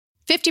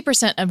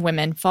50% of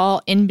women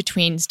fall in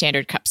between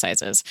standard cup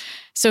sizes.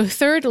 So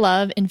Third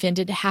Love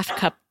invented half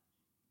cup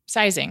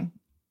sizing.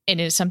 It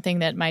is something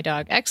that my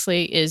dog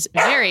Exley is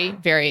very,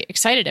 very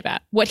excited about.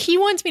 What he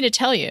wants me to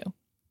tell you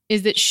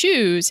is that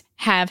shoes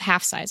have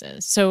half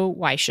sizes, so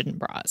why shouldn't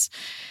bras?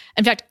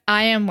 In fact,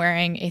 I am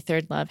wearing a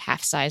Third Love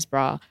half size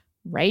bra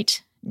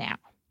right now.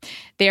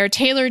 They are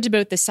tailored to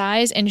both the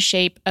size and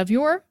shape of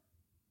your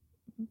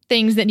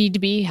things that need to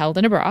be held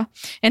in a bra,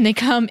 and they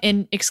come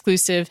in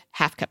exclusive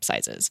half cup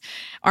sizes.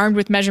 Armed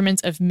with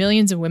measurements of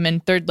millions of women,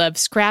 Third Love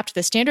scrapped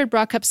the standard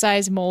bra cup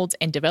size molds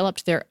and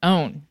developed their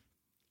own.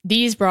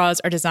 These bras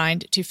are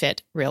designed to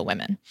fit real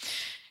women.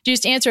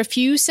 Just answer a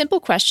few simple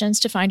questions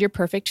to find your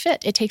perfect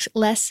fit. It takes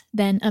less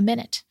than a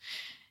minute.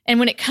 And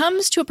when it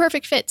comes to a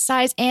perfect fit,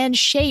 size and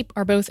shape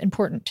are both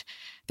important.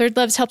 Third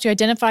Love's helped you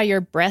identify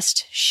your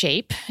breast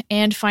shape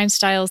and find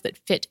styles that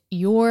fit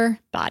your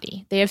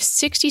body. They have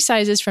 60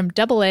 sizes from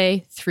AA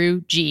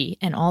through G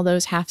and all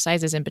those half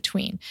sizes in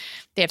between.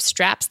 They have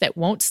straps that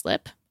won't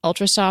slip,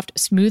 ultra-soft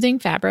smoothing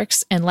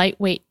fabrics, and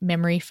lightweight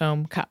memory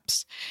foam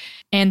cups.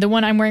 And the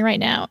one I'm wearing right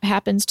now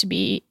happens to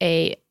be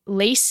a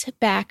lace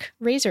back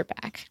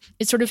razorback.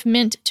 It's sort of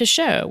meant to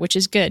show, which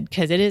is good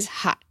because it is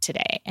hot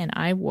today. And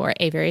I wore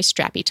a very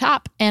strappy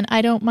top, and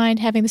I don't mind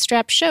having the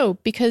straps show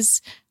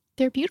because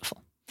they're beautiful.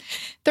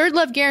 Third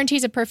Love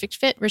guarantees a perfect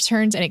fit.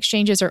 Returns and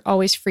exchanges are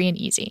always free and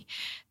easy.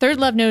 Third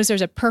Love knows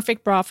there's a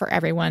perfect bra for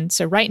everyone.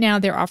 So right now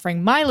they're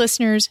offering my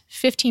listeners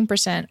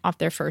 15% off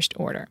their first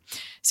order.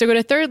 So go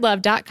to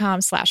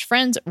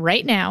thirdlove.com/friends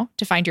right now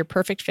to find your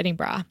perfect fitting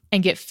bra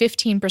and get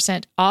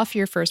 15% off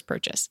your first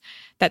purchase.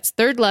 That's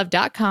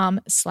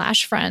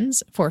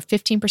thirdlove.com/friends for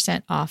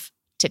 15% off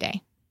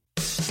today.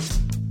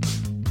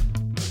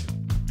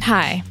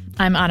 Hi,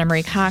 I'm Anna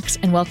Marie Cox,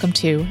 and welcome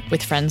to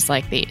With Friends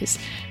Like These,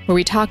 where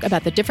we talk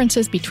about the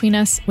differences between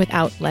us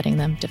without letting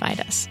them divide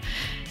us.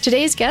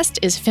 Today's guest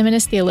is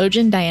feminist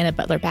theologian Diana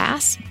Butler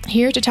Bass,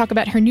 here to talk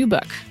about her new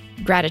book,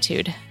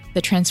 Gratitude,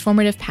 The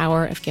Transformative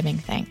Power of Giving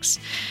Thanks.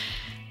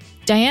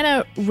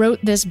 Diana wrote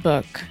this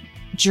book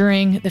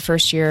during the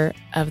first year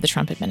of the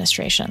Trump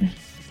administration.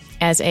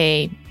 As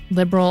a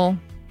liberal,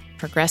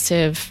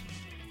 progressive,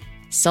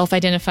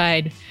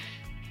 self-identified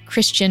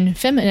Christian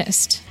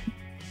feminist,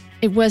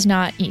 it was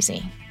not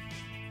easy.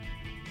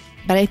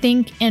 But I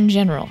think in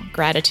general,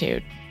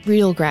 gratitude,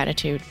 real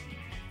gratitude,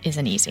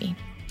 isn't easy.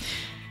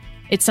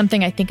 It's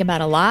something I think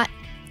about a lot.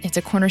 It's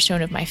a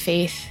cornerstone of my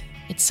faith.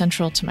 It's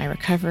central to my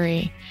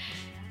recovery.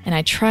 And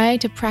I try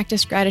to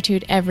practice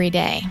gratitude every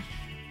day,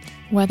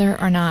 whether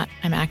or not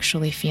I'm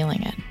actually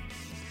feeling it.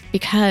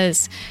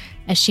 Because,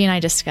 as she and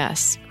I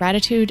discuss,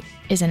 gratitude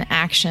is an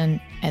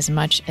action as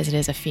much as it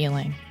is a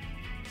feeling.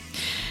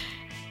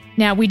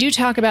 Now, we do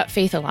talk about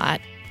faith a lot.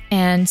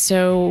 And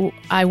so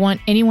I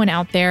want anyone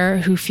out there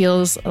who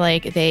feels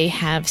like they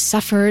have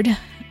suffered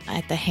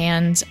at the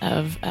hands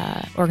of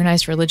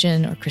organized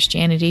religion or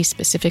Christianity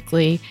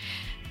specifically,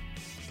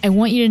 I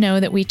want you to know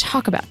that we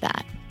talk about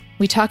that.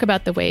 We talk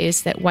about the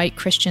ways that white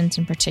Christians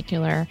in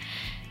particular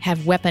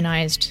have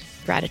weaponized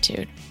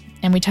gratitude.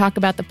 And we talk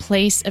about the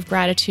place of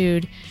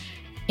gratitude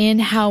in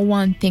how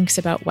one thinks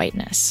about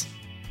whiteness.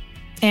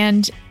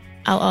 And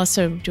I'll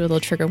also do a little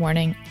trigger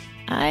warning.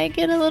 I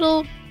get a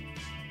little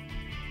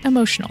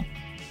emotional.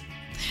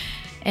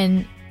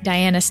 And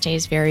Diana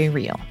stays very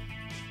real.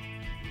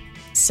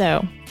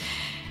 So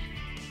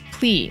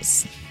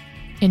please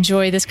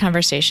enjoy this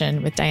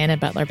conversation with Diana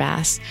Butler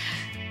Bass.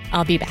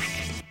 I'll be back.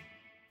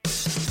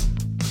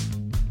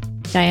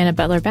 Diana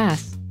Butler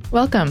Bass,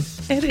 welcome.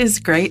 It is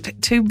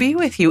great to be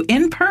with you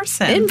in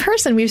person. In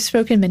person, we've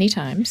spoken many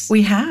times.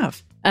 We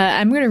have.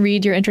 I'm going to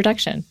read your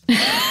introduction.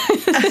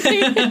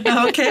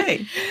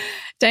 Okay.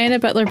 Diana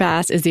Butler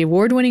Bass is the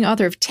award-winning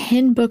author of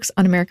 10 books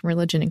on American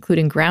religion,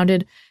 including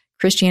Grounded,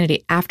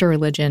 Christianity After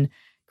Religion,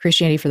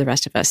 Christianity for the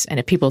Rest of Us, and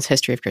A People's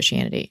History of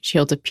Christianity. She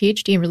holds a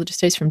PhD in religious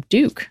studies from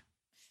Duke.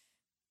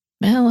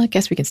 Well, I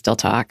guess we can still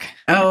talk.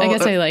 Oh, I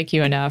guess I like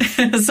you enough.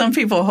 Some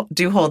people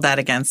do hold that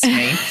against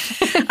me.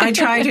 I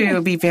try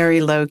to be very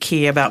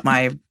low-key about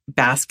my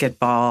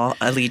basketball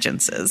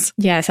allegiances.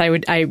 Yes, I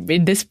would.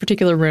 In this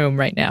particular room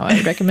right now, I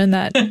would recommend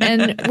that.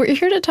 And we're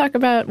here to talk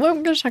about, well,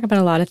 we're going to talk about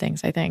a lot of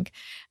things, I think.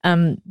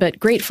 But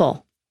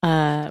Grateful,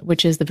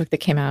 which is the book that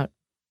came out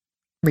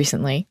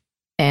recently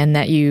and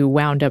that you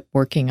wound up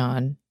working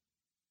on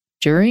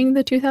during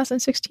the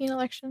 2016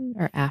 election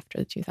or after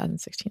the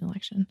 2016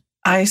 election?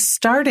 I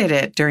started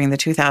it during the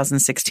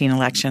 2016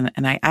 election,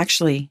 and I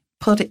actually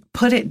put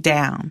it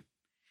down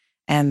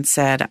and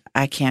said,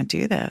 I can't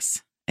do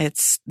this.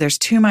 There's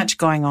too much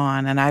going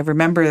on. And I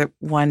remember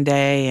one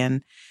day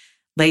in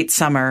late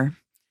summer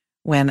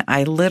when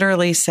I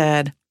literally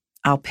said,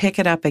 I'll pick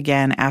it up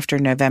again after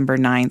November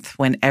 9th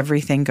when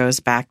everything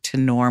goes back to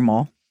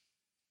normal.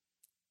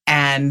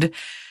 And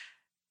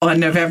on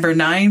November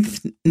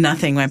 9th,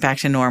 nothing went back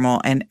to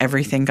normal and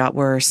everything got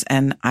worse.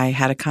 And I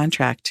had a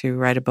contract to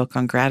write a book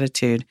on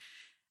gratitude.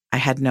 I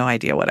had no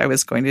idea what I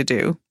was going to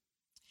do.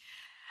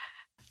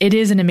 It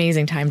is an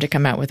amazing time to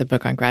come out with a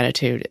book on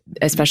gratitude,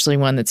 especially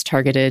one that's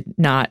targeted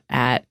not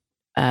at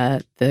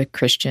the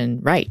Christian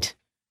right.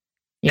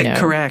 You know,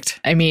 correct.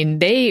 I mean,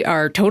 they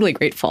are totally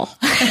grateful.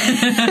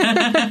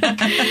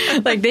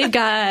 Like they've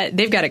got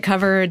it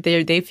covered.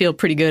 They feel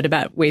pretty good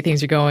about the way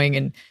things are going,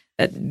 and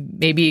that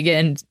maybe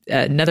again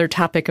another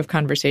topic of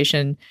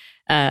conversation.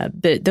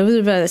 But those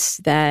of us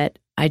that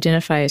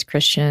identify as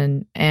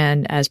Christian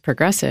and as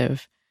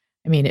progressive,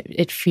 I mean,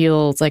 it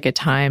feels like a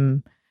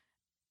time,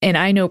 and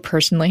I know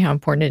personally how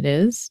important it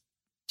is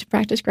to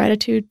practice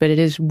gratitude, but it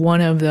is one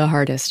of the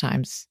hardest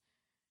times,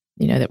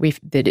 you know,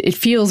 that it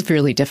feels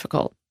really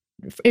difficult.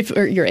 If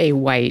you're a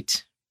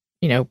white,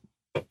 you know,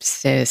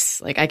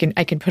 cis, like I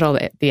can put all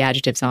the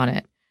adjectives on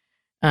it.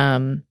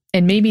 And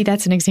maybe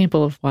that's an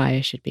example of why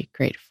I should be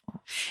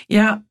grateful.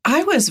 Yeah,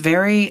 I was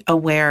very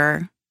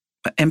aware,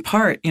 in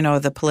part, you know,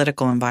 the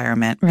political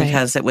environment, right,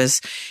 because it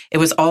was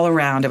all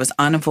around. It was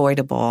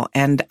unavoidable.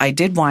 And I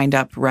did wind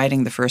up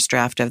writing the first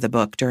draft of the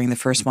book during the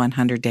first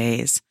 100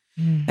 days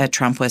that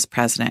Trump was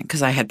president,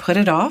 because I had put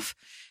it off.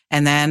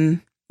 And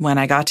then when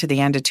I got to the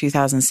end of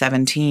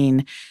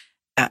 2017,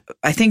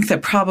 I think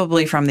that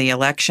probably from the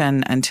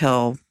election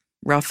until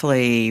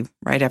roughly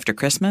right after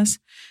Christmas,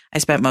 I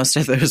spent most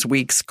of those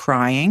weeks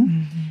crying.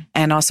 Mm-hmm.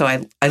 And also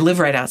I live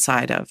right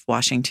outside of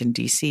Washington,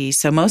 D.C.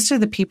 So most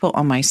of the people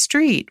on my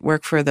street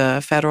work for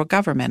the federal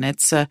government.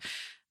 It's a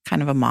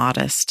kind of a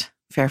modest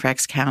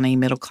Fairfax County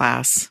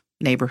middle-class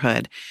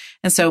neighborhood.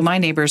 And so my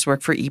neighbors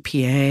work for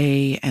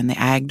EPA and the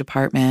Ag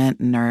Department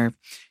and are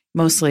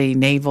mostly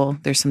naval.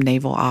 There's some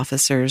naval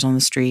officers on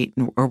the street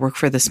or work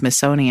for the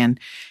Smithsonian.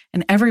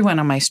 And everyone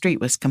on my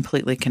street was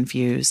completely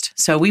confused.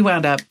 So we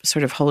wound up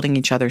sort of holding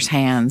each other's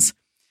hands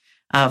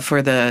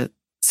for the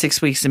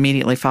 6 weeks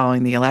immediately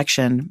following the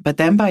election. But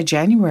then by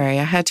January,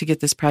 I had to get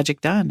this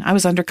project done. I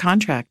was under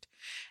contract.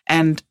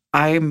 And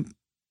I'm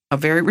a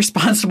very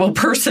responsible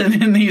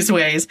person in these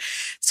ways.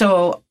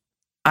 So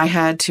I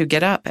had to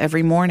get up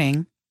every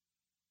morning,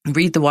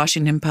 read the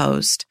Washington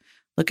Post,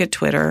 look at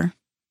Twitter,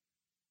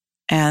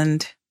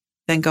 and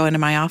then go into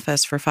my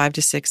office for 5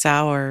 to 6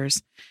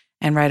 hours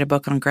and write a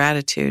book on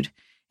gratitude.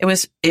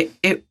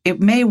 It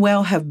may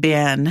well have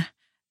been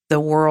the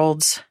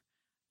world's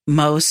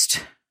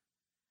most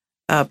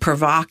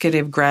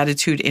provocative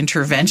gratitude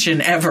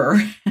intervention ever,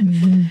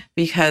 mm-hmm.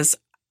 because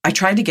I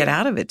tried to get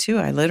out of it too.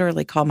 I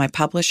literally called my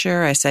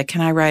publisher. I said,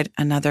 "Can I write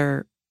on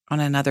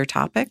another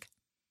topic?"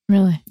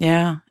 Really?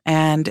 Yeah.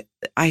 And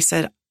I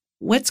said,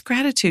 "What's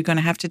gratitude going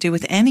to have to do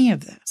with any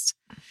of this?"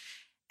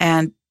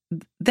 And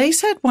they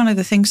said one of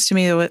the things to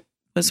me that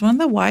was one of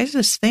the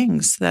wisest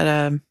things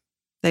that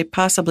they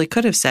possibly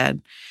could have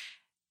said.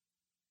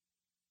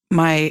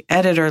 My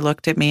editor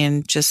looked at me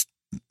and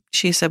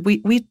she said,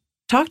 we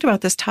talked about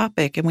this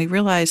topic and we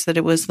realized that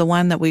it was the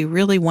one that we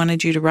really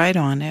wanted you to write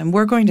on. And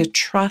we're going to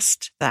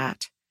trust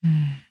that.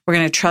 We're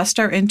going to trust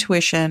our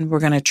intuition. We're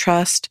going to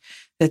trust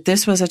that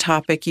this was a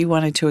topic you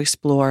wanted to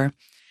explore.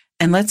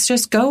 And let's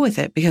just go with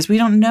it because we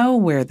don't know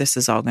where this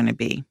is all going to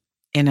be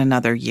in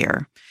another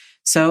year.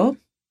 So,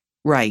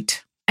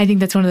 right. I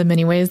think that's one of the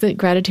many ways that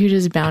gratitude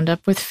is bound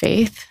up with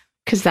faith,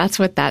 because that's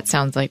what that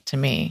sounds like to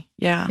me.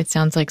 Yeah. It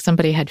sounds like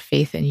somebody had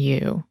faith in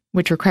you,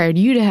 which required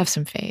you to have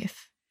some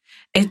faith.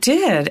 It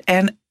did.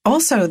 And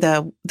also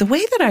the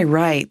way that I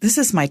write, this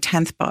is my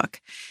 10th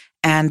book.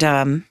 And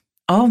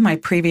all of my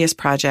previous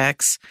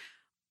projects,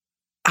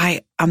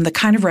 I'm the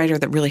kind of writer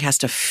that really has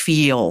to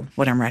feel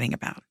what I'm writing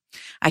about.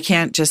 I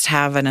can't just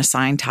have an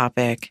assigned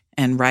topic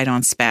and write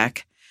on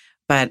spec,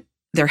 but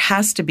there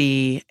has to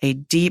be a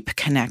deep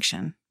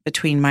connection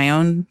between my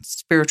own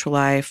spiritual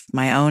life,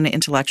 my own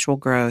intellectual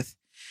growth,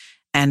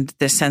 and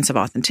this sense of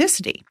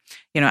authenticity,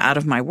 out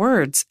of my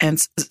words. And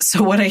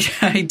so what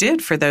I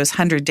did for those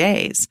 100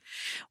 days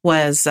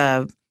was I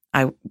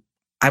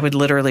would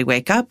literally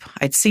wake up,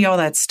 I'd see all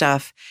that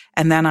stuff,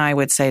 and then I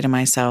would say to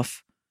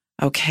myself,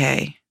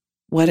 okay,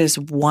 what is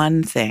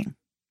one thing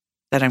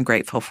that I'm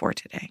grateful for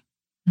today?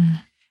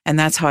 And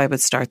that's how I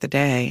would start the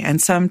day.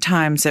 And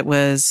sometimes it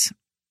was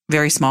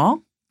very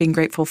small, being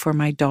grateful for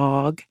my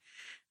dog.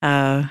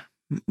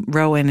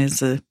 Rowan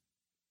is a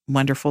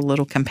wonderful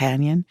little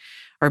companion,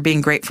 or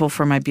being grateful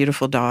for my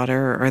beautiful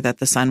daughter, or that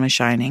the sun was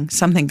shining,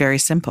 something very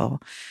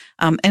simple.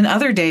 And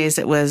other days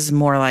it was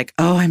more like,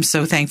 oh, I'm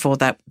so thankful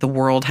that the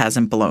world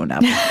hasn't blown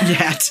up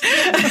yet.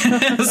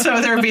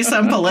 So there'd be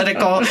some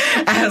political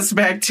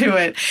aspect to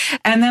it.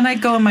 And then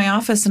I'd go in my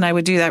office and I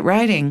would do that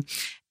writing.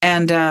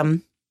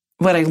 And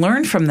what I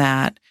learned from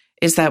that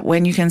is that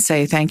when you can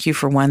say thank you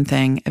for one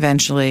thing,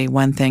 eventually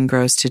one thing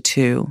grows to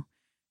two,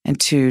 and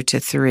two to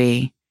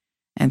three,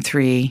 and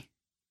three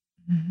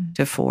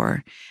to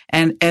four.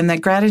 And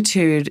that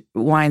gratitude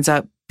winds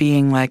up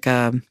being like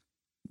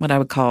what I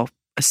would call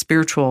a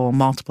spiritual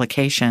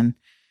multiplication.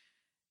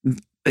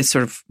 It's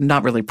sort of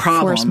not really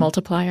problem. Force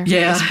multiplier.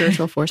 Yeah. A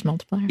spiritual force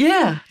multiplier.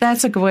 Yeah,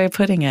 that's a good way of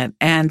putting it.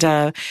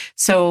 And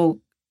so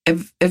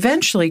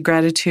eventually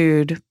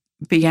gratitude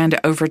began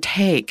to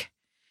overtake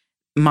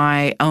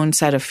my own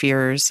set of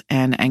fears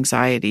and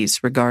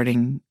anxieties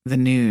regarding the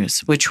news,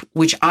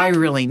 which I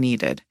really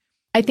needed.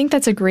 I think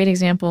that's a great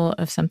example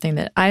of something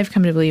that I've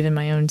come to believe in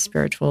my own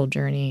spiritual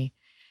journey,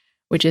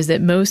 which is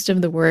that most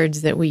of the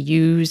words that we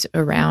use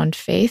around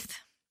faith,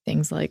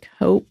 things like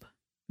hope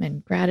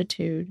and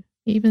gratitude,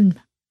 even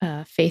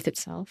faith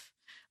itself,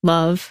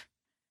 love,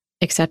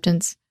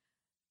 acceptance,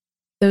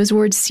 those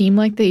words seem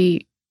like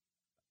they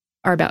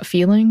are about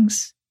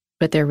feelings,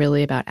 but they're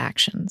really about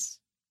actions.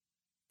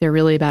 They're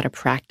really about a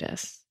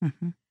practice,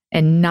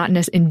 and not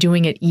in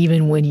doing it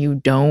even when you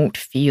don't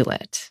feel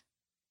it.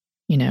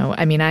 You know,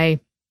 I mean, I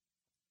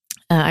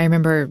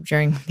remember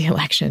during the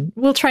election,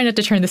 we'll try not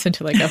to turn this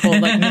into like a whole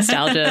like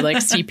nostalgia,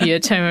 like sepia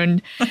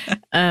toned,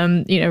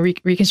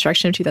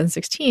 reconstruction of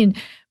 2016.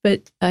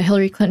 But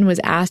Hillary Clinton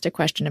was asked a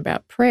question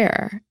about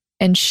prayer,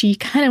 and she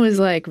kind of was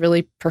like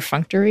really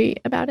perfunctory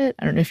about it.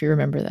 I don't know if you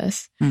remember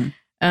this.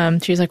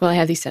 She was like, well, I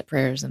have these set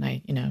prayers and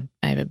I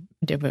have a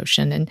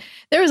devotion. And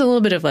there was a little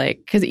bit of like,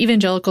 because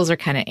evangelicals are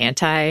kind of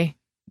anti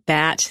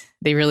that.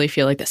 They really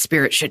feel like the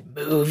Spirit should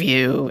move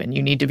you and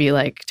you need to be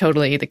like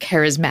totally the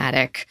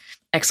charismatic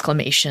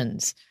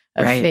exclamations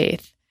of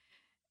faith.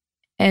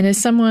 And as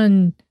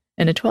someone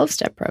in a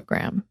 12-step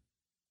program,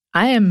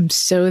 I am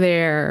so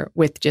there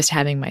with just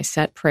having my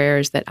set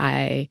prayers that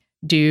I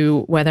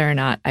do whether or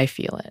not I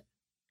feel it.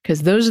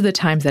 Because those are the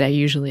times that I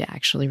usually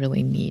actually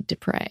really need to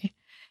pray.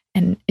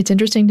 And it's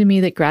interesting to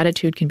me that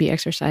gratitude can be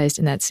exercised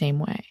in that same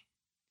way.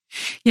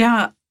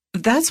 Yeah,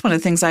 that's one of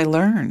the things I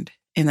learned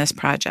in this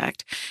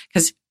project.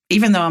 Because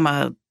even though I'm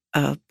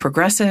a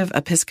progressive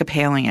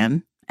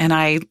Episcopalian, and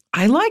I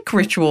like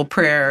ritual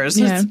prayers,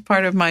 it's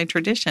part of my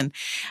tradition,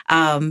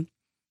 I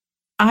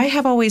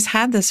have always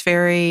had this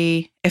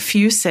very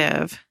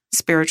effusive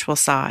spiritual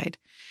side.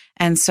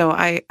 And so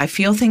I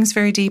feel things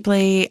very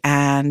deeply,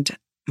 and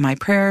my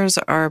prayers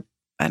are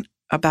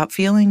about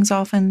feelings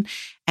often.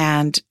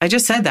 And I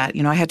just said that,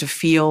 I had to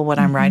feel what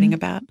I'm writing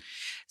about.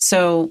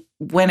 So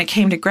when it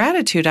came to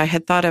gratitude, I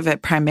had thought of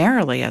it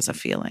primarily as a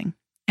feeling.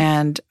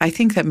 And I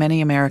think that many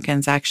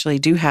Americans actually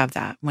do have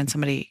that. When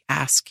somebody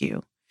asks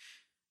you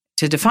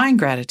to define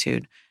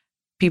gratitude,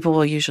 people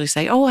will usually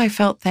say, oh, I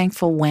felt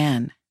thankful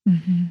when.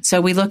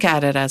 So we look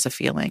at it as a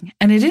feeling.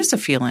 And it is a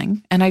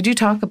feeling. And I do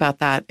talk about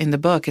that in the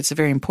book. It's a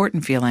very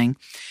important feeling,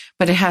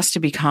 but it has to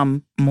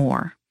become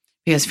more,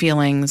 because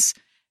feelings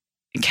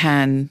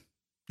can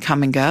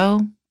come and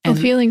go.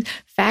 And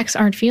facts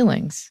aren't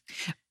feelings.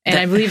 And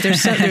I believe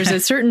there's a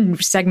certain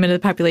segment of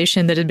the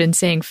population that had been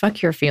saying,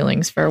 fuck your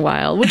feelings for a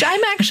while, which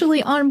I'm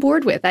actually on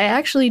board with. I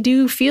actually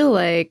do feel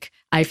like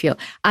I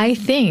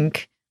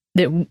think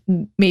that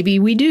maybe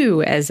we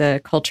do as a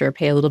culture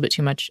pay a little bit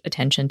too much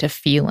attention to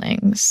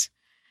feelings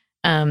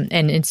and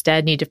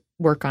instead need to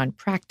work on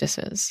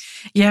practices.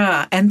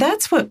 Yeah. And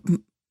that's what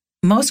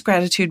most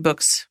gratitude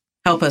books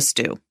help us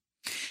do,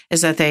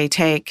 is that they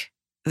take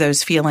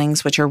those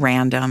feelings, which are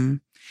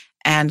random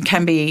and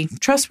can be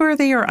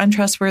trustworthy or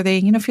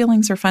untrustworthy.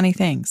 Feelings are funny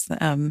things.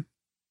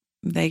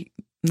 They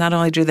not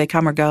only do they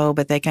come or go,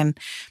 but they can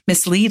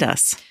mislead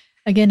us.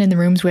 Again, in the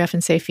rooms, we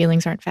often say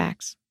feelings aren't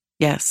facts.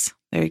 Yes,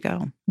 there you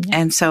go. Yeah.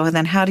 And so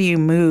then how do you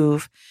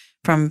move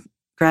from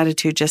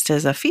gratitude just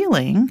as a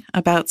feeling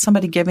about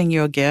somebody giving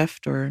you a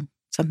gift or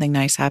something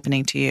nice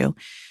happening to you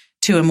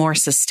to a more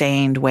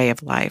sustained way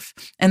of life?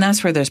 And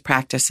that's where those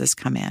practices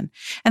come in.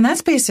 And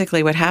that's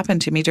basically what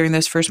happened to me during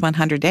those first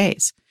 100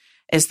 days,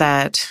 is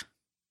that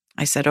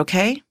I said,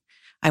 okay,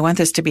 I want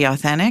this to be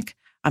authentic.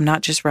 I'm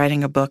not just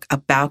writing a book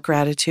about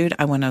gratitude.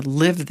 I want to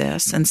live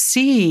this and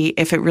see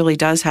if it really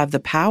does have the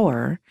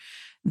power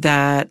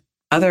that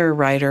other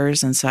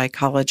writers and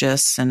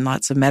psychologists and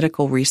lots of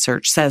medical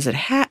research says it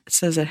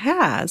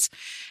has.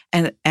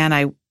 And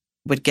I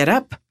would get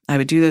up. I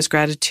would do those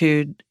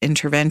gratitude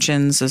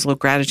interventions, those little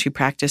gratitude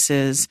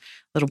practices,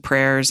 little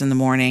prayers in the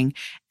morning.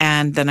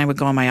 And then I would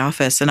go in my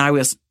office, and I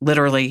was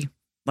literally,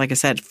 like I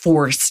said,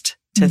 forced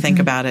to think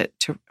about it,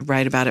 to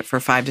write about it for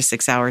 5 to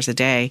 6 hours a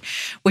day,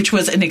 which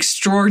was an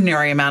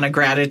extraordinary amount of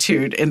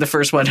gratitude in the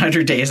first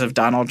 100 days of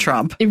Donald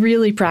Trump.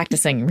 Really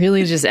practicing,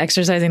 really just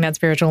exercising that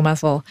spiritual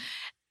muscle.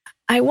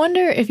 I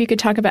wonder if you could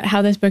talk about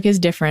how this book is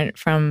different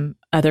from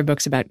other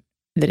books about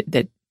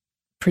that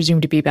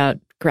presume to be about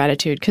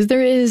gratitude, because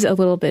there is a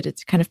little bit,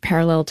 it's kind of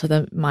parallel to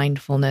the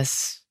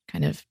mindfulness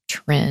kind of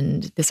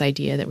trend, this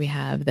idea that we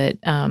have that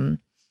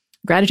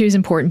gratitude is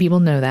important. People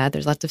know that.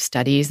 There's lots of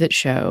studies that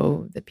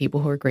show that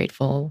people who are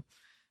grateful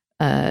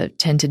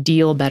tend to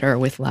deal better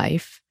with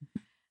life.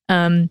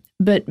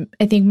 But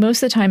I think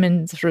most of the time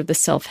in sort of the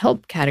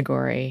self-help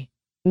category,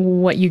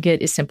 what you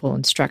get is simple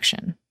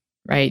instruction,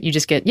 right? You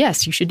just get,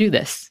 yes, you should do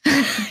this.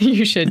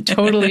 You should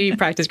totally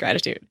practice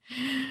gratitude.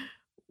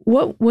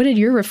 What did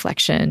your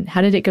reflection,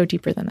 how did it go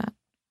deeper than that?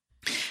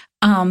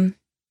 On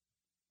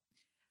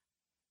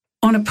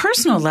a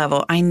personal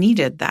level, I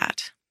needed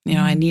that.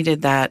 I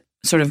needed that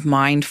sort of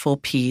mindful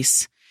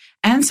piece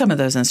and some of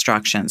those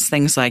instructions,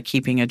 things like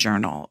keeping a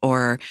journal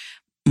or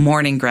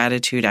morning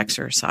gratitude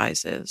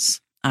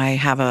exercises. I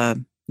have a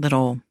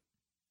little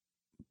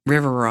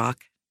river rock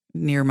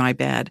near my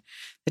bed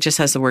that just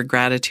has the word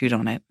gratitude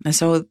on it. And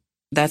so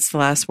that's the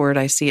last word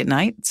I see at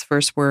night. It's the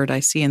first word I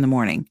see in the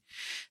morning.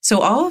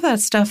 So all of that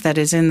stuff that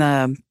is in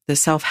the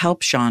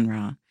self-help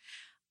genre,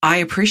 I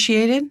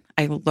appreciated,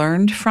 I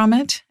learned from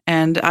it,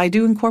 and I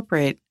do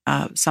incorporate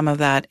some of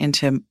that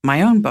into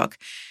my own book.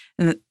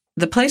 And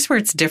the place where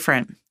it's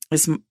different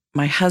is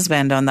my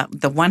husband on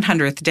the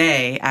 100th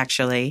day,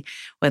 actually,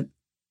 when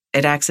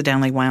it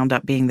accidentally wound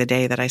up being the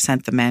day that I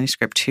sent the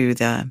manuscript to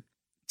the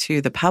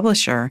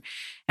publisher.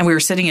 And we were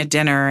sitting at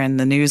dinner and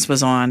the news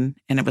was on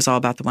and it was all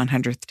about the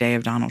 100th day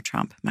of Donald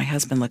Trump. My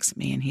husband looks at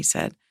me and he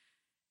said,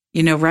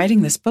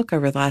 writing this book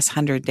over the last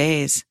 100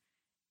 days,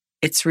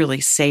 it's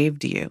really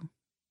saved you.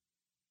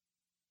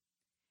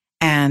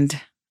 And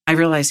I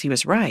realized he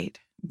was right.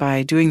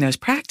 By doing those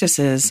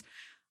practices,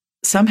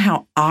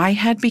 somehow I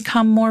had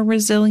become more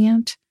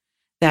resilient,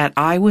 that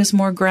I was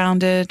more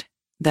grounded,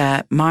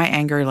 that my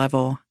anger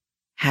level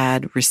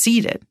had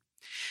receded.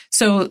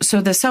 So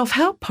the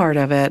self-help part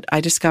of it,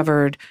 I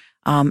discovered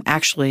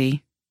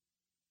actually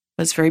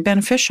was very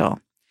beneficial.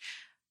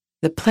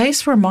 The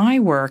place where my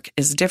work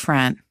is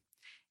different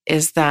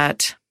is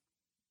that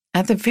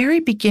at the very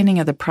beginning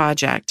of the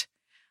project,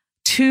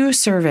 2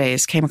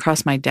 surveys came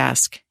across my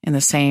desk in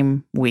the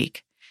same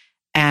week.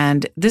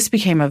 And this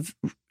became a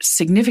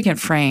significant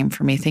frame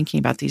for me thinking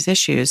about these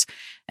issues.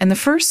 And the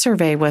first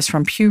survey was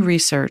from Pew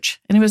Research,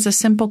 and it was a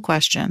simple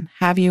question.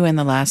 Have you in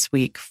the last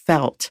week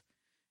felt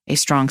a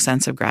strong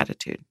sense of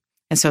gratitude?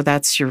 And so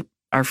that's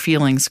our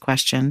feelings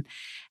question.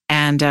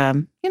 And,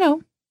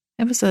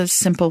 it was a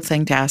simple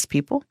thing to ask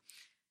people.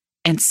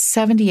 And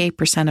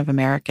 78% of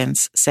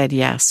Americans said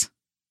yes.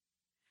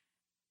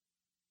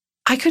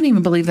 I couldn't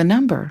even believe the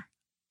number.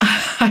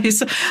 I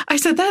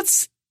said,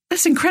 that's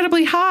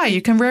incredibly high.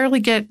 You can rarely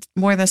get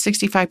more than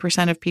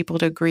 65% of people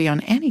to agree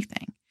on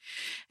anything.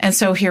 And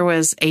so here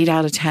was 8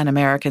 out of 10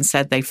 Americans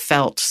said they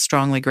felt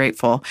strongly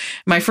grateful.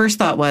 My first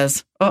thought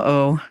was,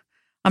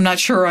 I'm not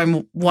sure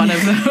I'm one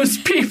of those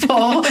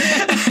people.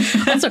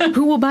 Also,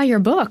 who will buy your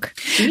book?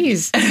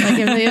 Jeez. Like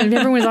if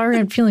everyone's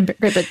already feeling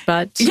great,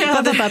 but.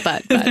 Yeah,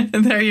 but.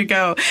 There you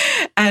go.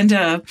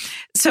 And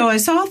so I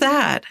saw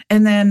that.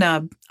 And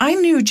then I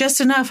knew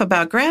just enough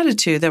about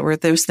gratitude that were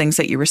those things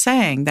that you were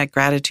saying, that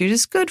gratitude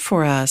is good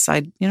for us.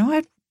 I've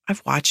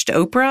watched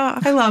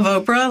Oprah. I love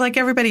Oprah like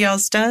everybody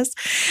else does.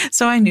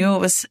 So I knew it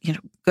was,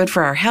 good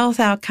for our health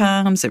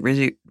outcomes. It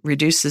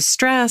reduces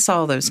stress,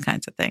 all those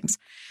kinds of things.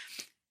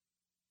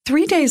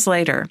 3 days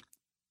later,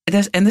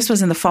 this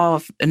was in the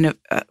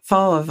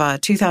fall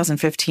of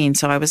 2015,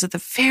 so I was at the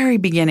very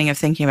beginning of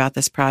thinking about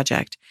this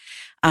project.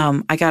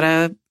 I got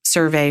a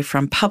survey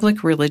from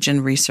Public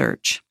Religion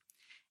Research,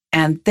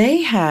 and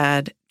they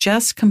had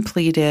just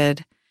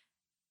completed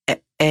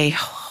a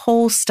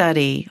whole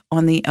study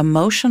on the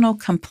emotional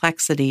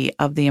complexity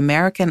of the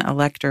American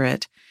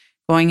electorate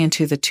going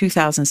into the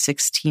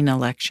 2016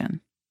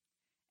 election.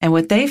 And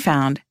what they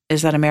found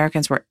is that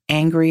Americans were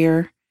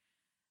angrier,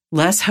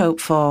 less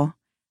hopeful,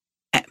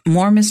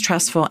 more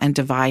mistrustful, and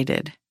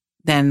divided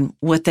than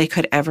what they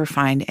could ever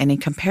find any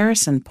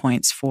comparison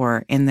points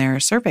for in their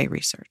survey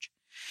research.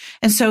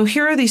 And so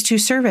here are these 2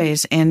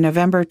 surveys in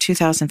November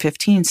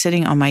 2015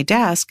 sitting on my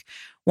desk,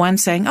 one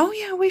saying, oh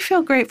yeah, we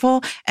feel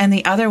grateful, and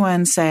the other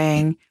one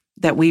saying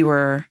that we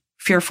were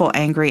fearful,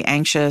 angry,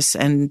 anxious,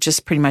 and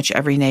just pretty much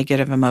every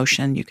negative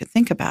emotion you could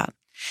think about.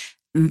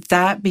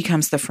 That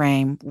becomes the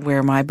frame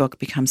where my book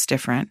becomes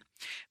different,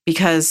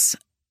 because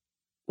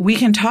we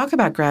can talk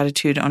about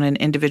gratitude on an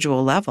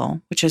individual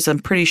level, which is, I'm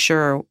pretty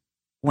sure,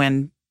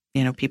 when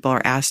people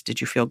are asked, did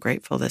you feel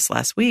grateful this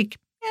last week?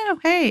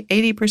 Hey,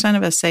 80%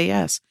 of us say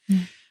yes.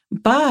 Mm.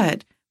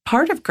 But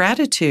part of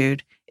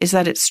gratitude is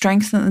that it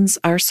strengthens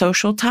our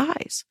social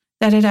ties,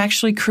 that it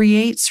actually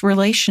creates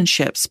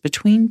relationships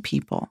between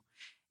people.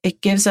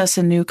 It gives us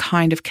a new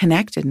kind of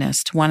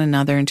connectedness to one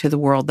another and to the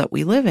world that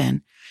we live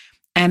in.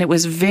 And it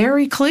was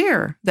very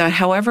clear that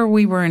however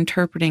we were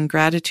interpreting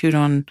gratitude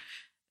on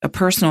a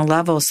personal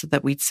level so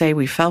that we'd say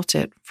we felt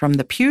it from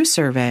the Pew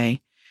survey,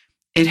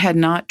 it had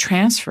not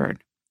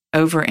transferred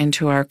over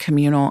into our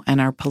communal and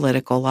our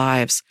political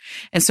lives.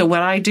 And so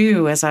what I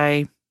do is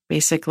I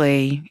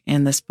basically,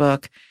 in this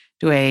book,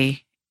 do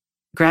a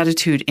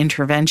gratitude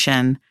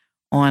intervention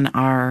on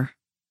our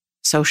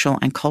social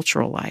and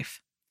cultural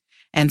life.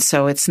 And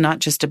so it's not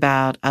just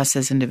about us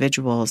as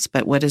individuals,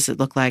 but what does it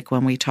look like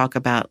when we talk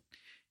about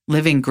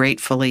living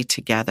gratefully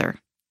together?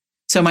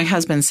 So my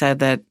husband said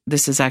that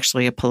this is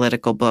actually a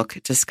political book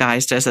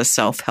disguised as a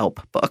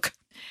self-help book.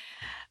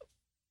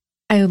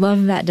 I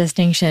love that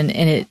distinction,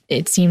 and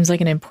it seems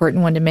like an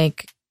important one to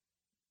make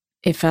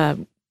if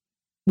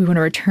we want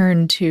to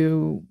return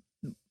to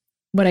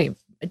what I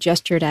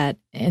gestured at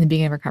in the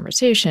beginning of our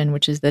conversation,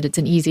 which is that it's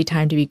an easy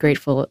time to be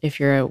grateful if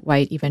you're a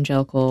white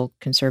evangelical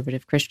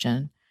conservative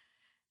Christian.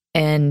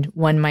 And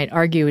one might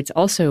argue it's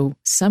also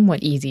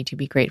somewhat easy to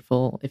be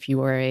grateful if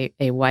you are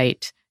a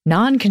white,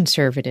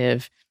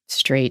 non-conservative,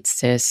 straight,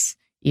 cis,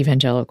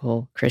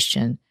 evangelical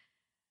Christian.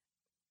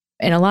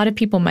 And a lot of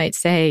people might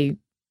say,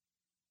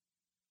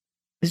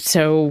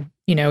 so,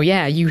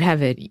 you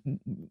have it.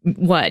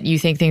 What? You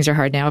think things are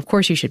hard now? Of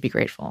course you should be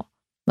grateful.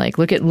 Like,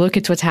 look at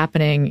what's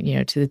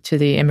happening, to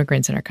the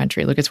immigrants in our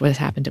country. Look at what has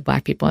happened to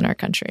Black people in our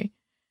country.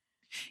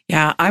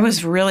 Yeah, I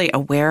was really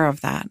aware of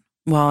that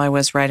while I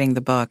was writing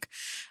the book.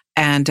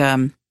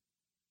 And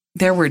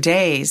there were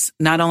days,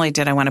 not only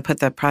did I want to put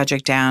the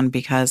project down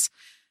because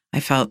I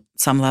felt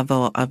some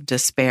level of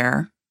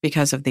despair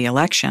because of the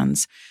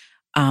elections,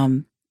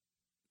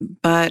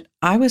 but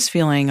I was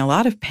feeling a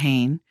lot of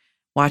pain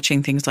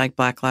watching things like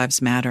Black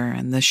Lives Matter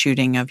and the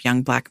shooting of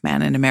young Black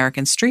men in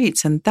American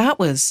streets. And that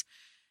was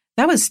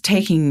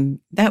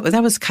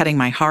cutting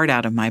my heart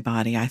out of my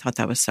body. I thought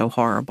that was so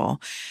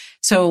horrible.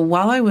 So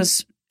while I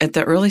was at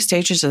the early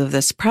stages of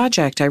this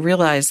project, I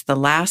realized the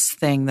last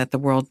thing that the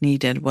world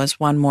needed was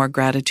one more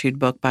gratitude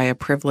book by a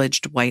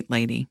privileged white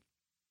lady.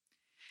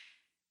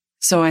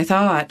 So I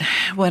thought,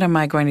 what am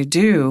I going to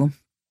do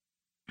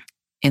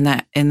in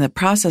the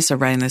process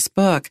of writing this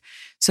book?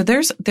 So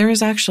there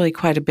is actually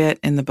quite a bit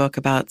in the book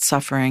about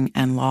suffering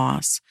and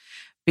loss,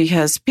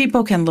 because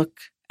people can look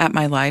at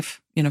my life,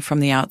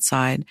 from the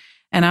outside,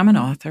 and I'm an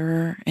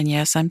author, and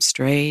yes, I'm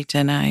straight,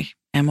 and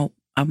I'm a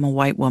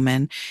white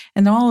woman,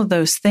 and all of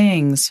those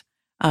things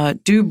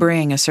do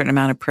bring a certain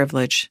amount of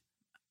privilege,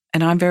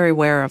 and I'm very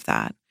aware of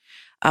that.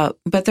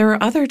 But there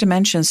are other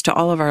dimensions to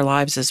all of our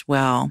lives as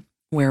well,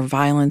 where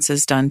violence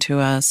is done to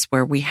us,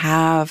 where we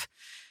have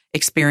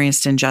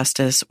experienced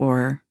injustice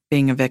or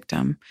being a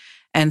victim.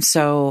 And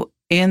so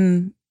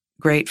in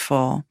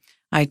Grateful,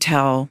 I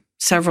tell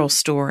several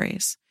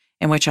stories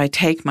in which I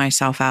take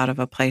myself out of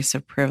a place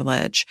of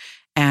privilege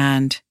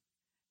and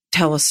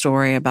tell a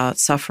story about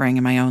suffering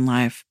in my own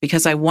life,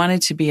 because I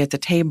wanted to be at the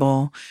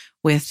table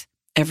with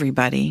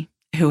everybody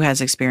who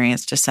has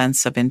experienced a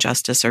sense of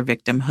injustice or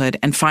victimhood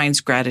and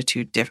finds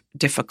gratitude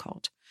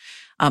difficult.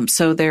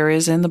 So there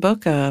is in the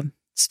book a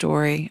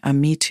story, a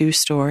Me Too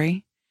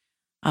story,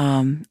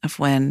 of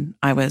when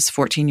I was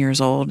 14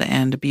 years old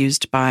and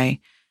abused by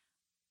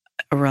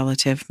a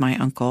relative, my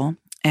uncle.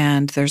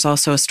 And there's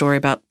also a story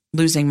about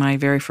losing my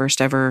very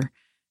first ever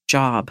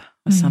job,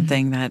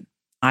 something that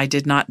I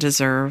did not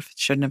deserve,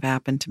 shouldn't have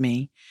happened to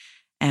me,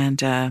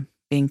 and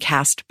being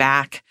cast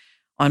back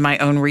on my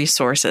own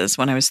resources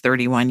when I was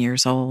 31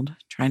 years old,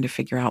 trying to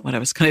figure out what I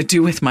was going to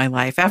do with my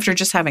life after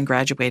just having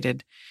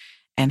graduated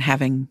and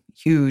having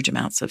huge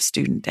amounts of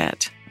student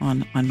debt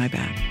on my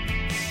back.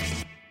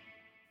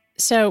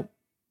 So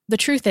the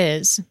truth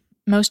is,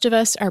 most of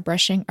us are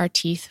brushing our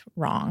teeth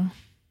wrong,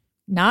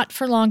 not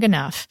for long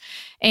enough,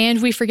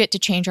 and we forget to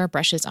change our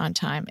brushes on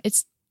time.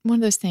 It's one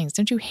of those things.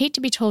 Don't you hate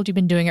to be told you've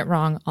been doing it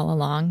wrong all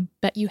along,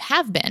 but you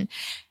have been?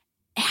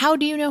 How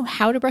do you know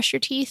how to brush your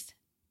teeth?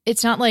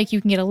 It's not like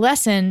you can get a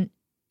lesson,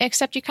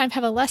 except you kind of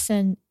have a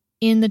lesson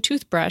in the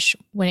toothbrush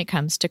when it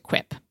comes to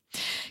Quip.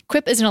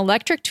 Quip is an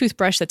electric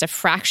toothbrush that's a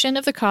fraction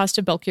of the cost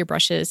of bulkier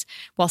brushes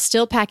while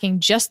still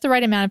packing just the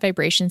right amount of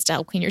vibrations to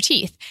help clean your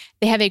teeth.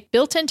 They have a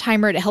built-in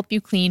timer to help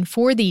you clean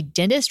for the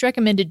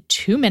dentist-recommended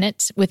 2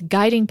 minutes with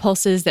guiding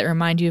pulses that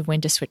remind you of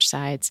when to switch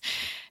sides.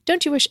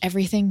 Don't you wish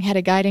everything had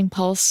a guiding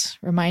pulse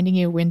reminding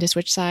you when to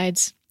switch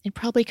sides? It'd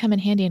probably come in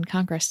handy in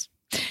Congress.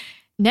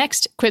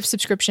 Next, Quip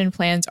subscription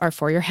plans are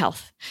for your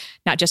health,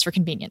 not just for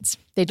convenience.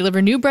 They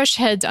deliver new brush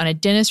heads on a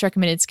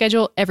dentist-recommended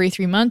schedule every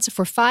 3 months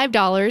for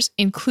 $5,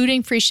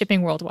 including free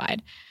shipping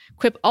worldwide.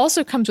 Quip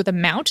also comes with a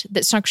mount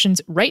that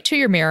suctions right to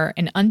your mirror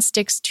and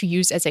unsticks to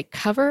use as a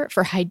cover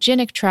for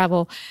hygienic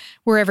travel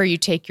wherever you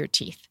take your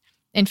teeth.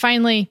 And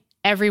finally,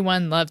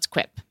 everyone loves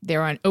Quip.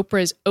 They're on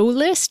Oprah's O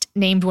List,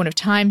 named one of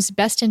Time's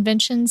best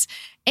inventions,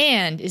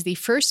 and is the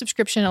first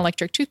subscription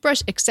electric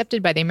toothbrush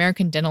accepted by the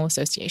American Dental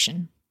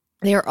Association.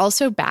 They are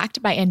also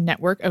backed by a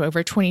network of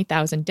over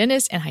 20,000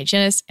 dentists and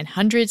hygienists, and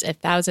hundreds of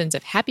thousands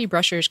of happy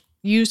brushers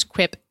use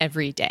Quip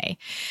every day.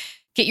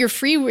 Get your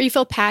free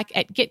refill pack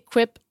at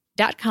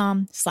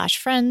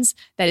getquip.com/friends.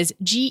 That is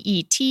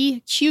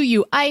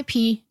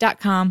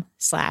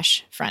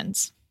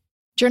getquip.com/friends.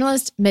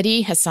 Journalist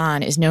Mehdi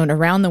Hasan is known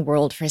around the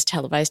world for his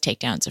televised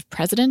takedowns of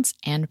presidents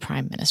and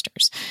prime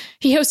ministers.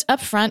 He hosts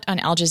Upfront on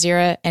Al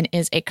Jazeera and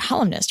is a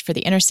columnist for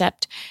The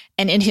Intercept.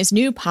 And in his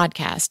new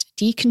podcast,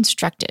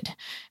 Deconstructed,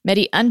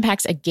 Mehdi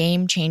unpacks a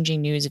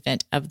game-changing news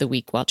event of the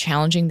week while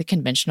challenging the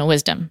conventional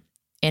wisdom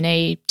in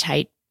a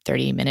tight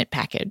 30-minute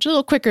package, a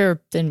little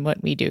quicker than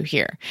what we do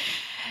here.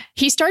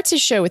 He starts his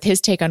show with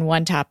his take on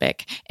one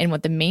topic and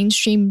what the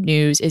mainstream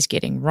news is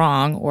getting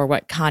wrong or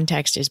what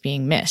context is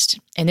being missed.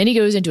 And then he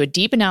goes into a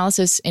deep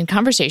analysis and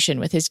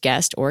conversation with his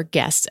guest or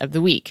guests of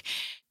the week.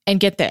 And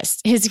get this,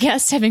 his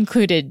guests have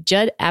included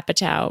Judd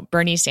Apatow,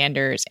 Bernie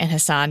Sanders, and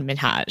Hassan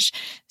Minhaj.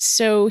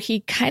 So he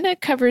kind of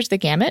covers the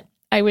gamut,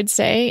 I would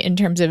say, in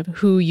terms of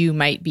who you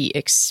might be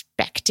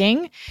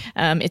expecting.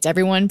 It's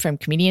everyone from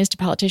comedians to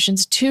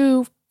politicians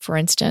to, for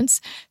instance,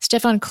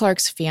 Stephon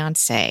Clark's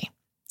fiancée.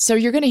 So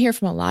you're going to hear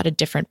from a lot of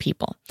different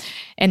people.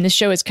 And the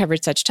show has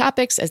covered such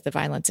topics as the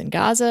violence in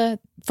Gaza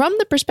from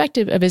the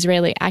perspective of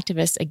Israeli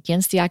activists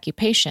against the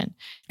occupation,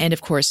 and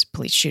of course,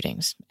 police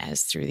shootings,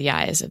 as through the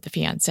eyes of the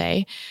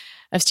fiancé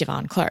of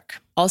Stephon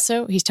Clark.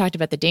 Also, he's talked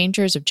about the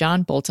dangers of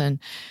John Bolton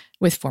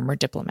with former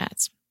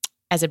diplomats.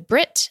 As a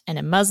Brit and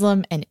a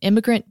Muslim and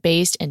immigrant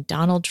based in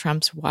Donald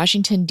Trump's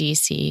Washington,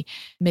 D.C.,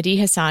 Mehdi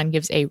Hasan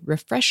gives a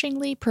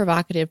refreshingly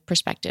provocative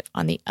perspective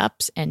on the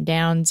ups and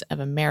downs of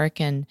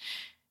American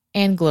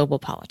and global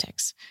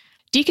politics.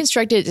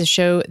 Deconstructed is a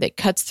show that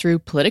cuts through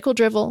political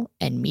drivel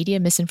and media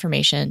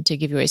misinformation to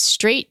give you a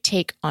straight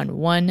take on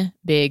one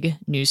big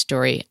news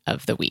story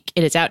of the week.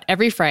 It is out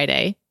every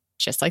Friday,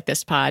 just like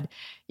this pod.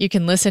 You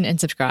can listen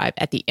and subscribe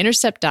at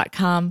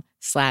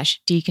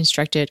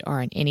theintercept.com/deconstructed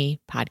or on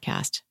any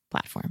podcast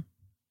platform.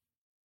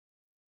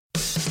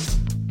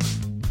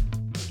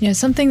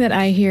 Something that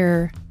I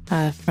hear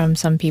from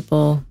some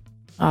people,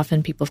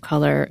 often people of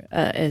color,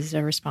 as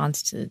a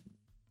response to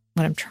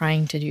what I'm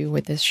trying to do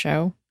with this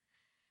show,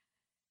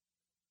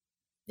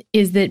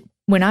 is that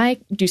when I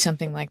do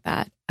something like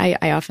that,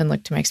 I often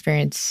look to my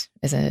experience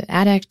as an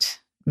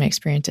addict, my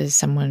experience as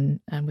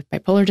someone with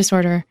bipolar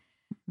disorder.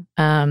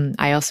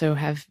 I also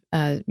have,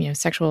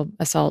 sexual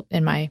assault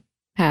in my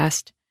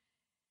past.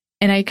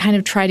 And I kind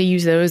of try to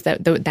use those,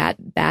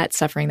 that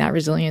suffering, that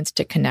resilience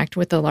to connect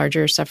with the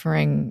larger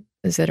suffering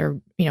that are,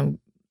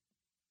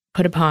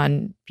 put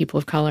upon people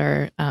of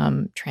color,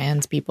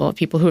 trans people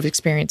who have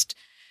experienced,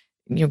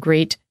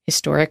 great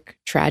historic,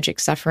 tragic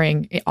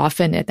suffering,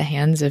 often at the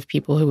hands of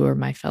people who are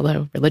my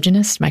fellow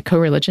religionists, my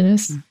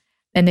co-religionists.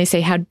 And they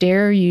say, how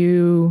dare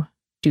you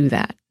do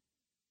that?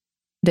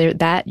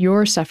 That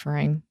your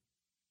suffering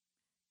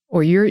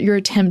or your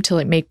attempt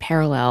to make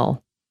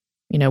parallel,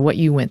 what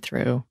you went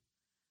through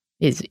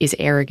is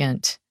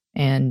arrogant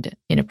and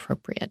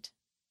inappropriate.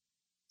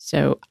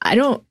 So I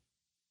don't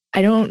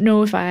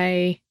know if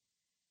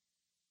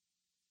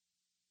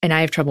and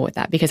I have trouble with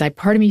that because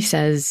part of me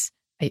says,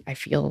 I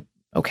feel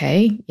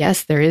okay,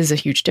 yes, there is a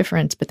huge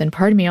difference. But then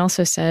part of me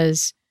also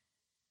says,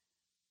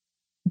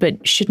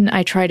 but shouldn't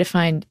I try to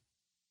find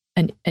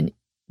an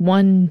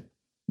 1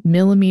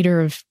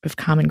 millimeter of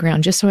common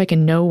ground just so I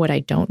can know what I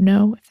don't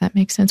know, if that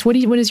makes sense? What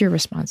is your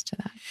response to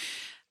that?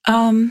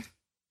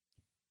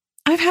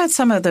 I've had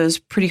some of those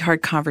pretty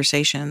hard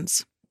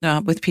conversations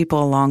with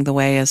people along the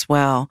way as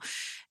well.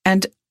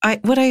 And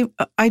what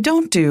I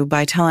don't do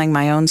by telling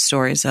my own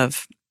stories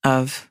of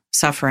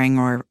suffering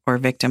or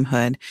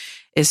victimhood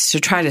is to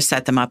try to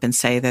set them up and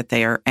say that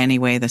they are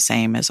anyway the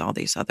same as all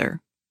these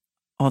other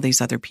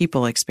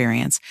people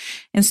experience.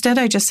 Instead,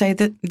 I just say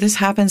that this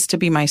happens to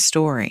be my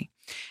story.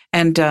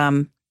 And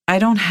I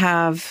don't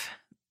have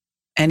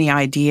any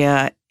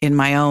idea in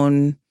my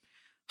own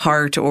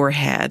heart or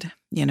head,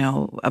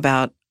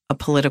 about a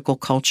political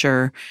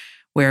culture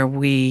where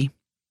we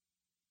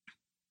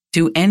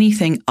do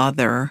anything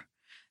other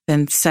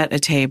than set a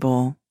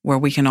table where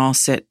we can all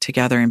sit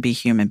together and be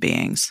human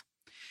beings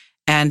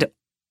and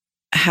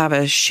have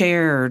a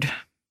shared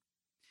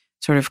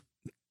sort of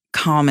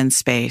common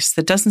space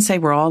that doesn't say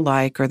we're all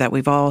alike or that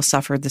we've all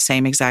suffered the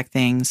same exact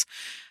things,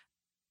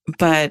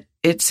 but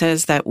it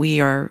says that we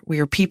are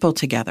people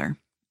together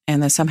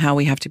and that somehow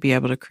we have to be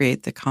able to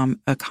create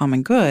a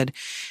common good.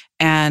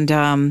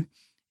 And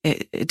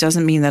it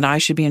doesn't mean that I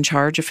should be in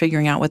charge of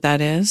figuring out what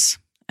that is.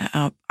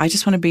 I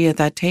just want to be at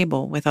that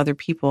table with other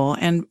people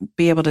and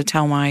be able to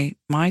tell my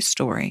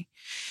story.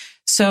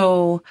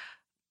 So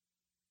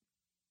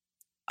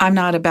I'm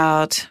not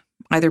about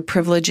either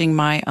privileging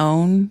my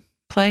own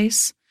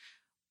place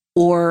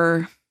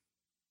or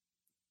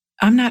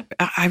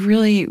I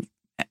really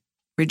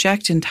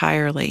reject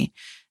entirely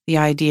the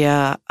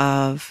idea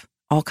of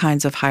all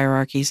kinds of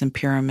hierarchies and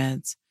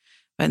pyramids,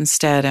 but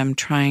instead I'm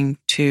trying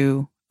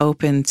to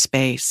open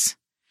space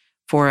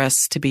for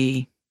us to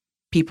be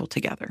people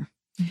together.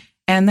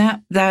 And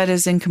that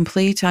is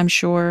incomplete, I'm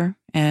sure,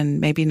 and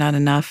maybe not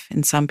enough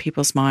in some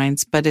people's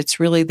minds, but it's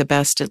really the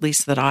best, at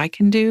least, that I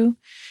can do.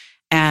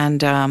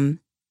 And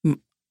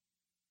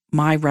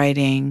my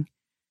writing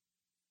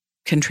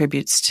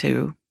contributes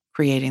to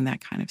creating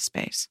that kind of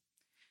space.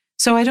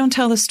 So I don't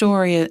tell the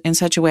story in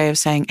such a way of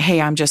saying,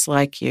 hey, I'm just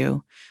like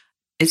you.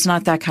 It's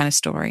not that kind of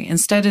story.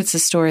 Instead, it's a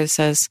story that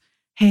says,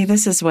 hey,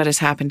 this is what has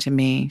happened to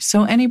me.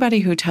 So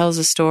anybody who tells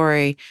a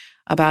story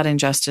about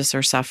injustice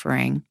or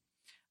suffering,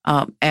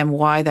 and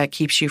why that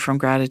keeps you from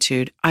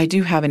gratitude, I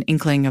do have an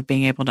inkling of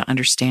being able to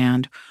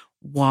understand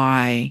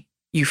why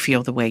you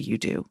feel the way you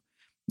do.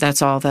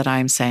 That's all that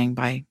I'm saying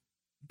by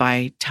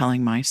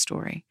telling my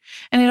story.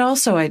 And it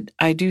also,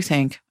 I do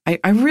think,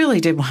 I really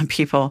did want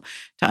people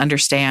to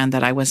understand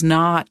that I was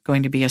not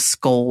going to be a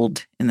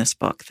scold in this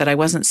book, that I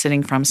wasn't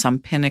sitting from some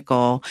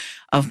pinnacle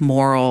of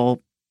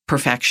moral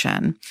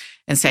perfection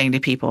and saying to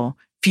people,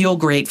 feel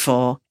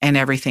grateful and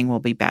everything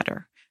will be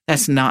better.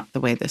 That's not the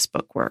way this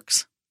book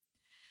works.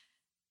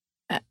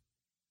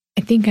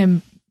 I think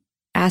I'm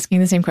asking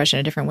the same question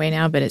a different way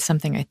now, but it's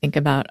something I think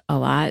about a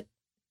lot.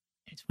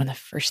 It's one of the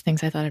first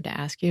things I thought of to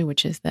ask you,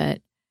 which is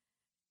that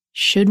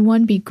should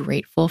one be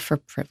grateful for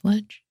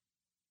privilege?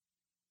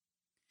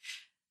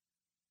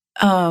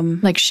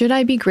 Should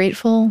I be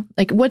grateful?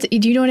 Do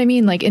you know what I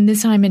mean? In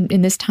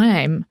this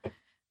time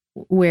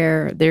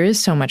where there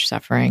is so much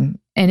suffering,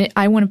 and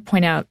I want to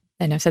point out,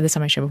 and I've said this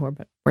on my show before,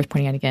 but worth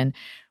pointing out again,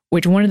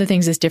 which one of the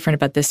things that's different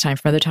about this time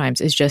from other times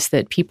is just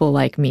that people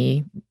like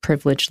me,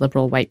 privileged,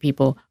 liberal, white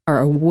people, are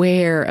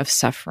aware of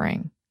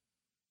suffering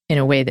in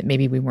a way that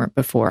maybe we weren't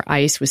before.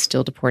 ICE was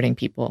still deporting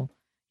people,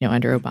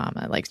 under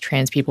Obama. Like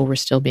trans people were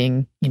still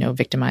being,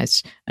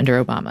 victimized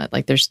under Obama.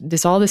 Like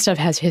all this stuff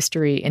has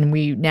history, and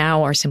we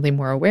now are simply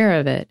more aware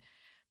of it.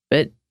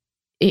 But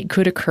it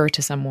could occur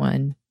to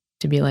someone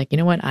to be like, you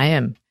know what, I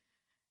am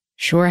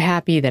sure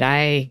happy that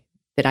I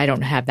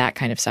don't have that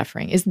kind of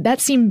suffering.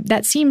 That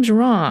seems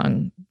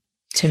wrong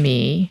to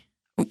me.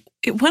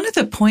 One of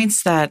the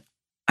points that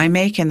I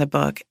make in the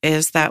book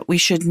is that we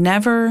should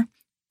never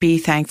be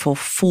thankful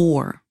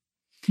for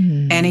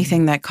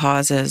anything that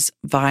causes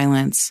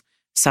violence,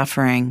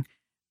 suffering,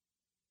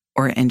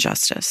 or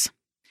injustice.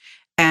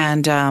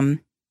 And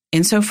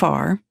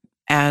insofar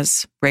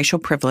as racial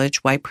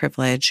privilege, white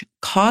privilege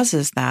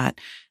causes that,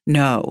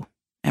 no.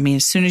 I mean,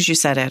 as soon as you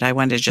said it, I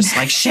wanted to just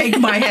shake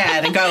my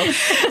head and go,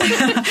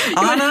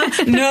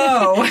 Anna,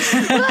 no.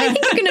 Well, I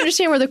think you can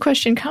understand where the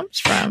question comes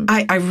from.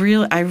 I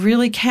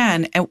really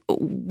can. And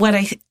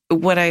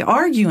what I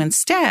argue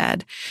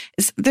instead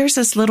is there's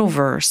this little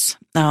verse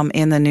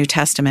in the New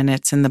Testament.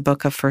 It's in the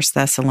book of 1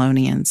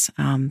 Thessalonians.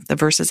 The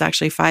verse is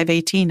actually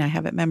 5:18. I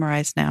have it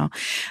memorized now.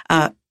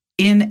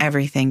 In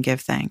everything, give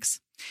thanks.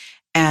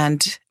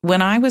 And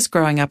when I was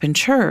growing up in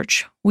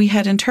church, we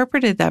had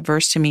interpreted that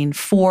verse to mean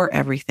for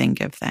everything,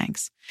 give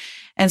thanks.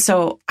 And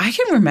so I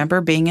can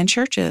remember being in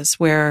churches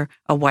where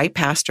a white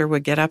pastor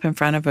would get up in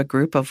front of a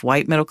group of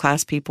white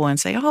middle-class people and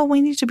say, oh,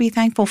 we need to be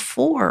thankful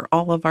for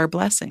all of our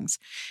blessings.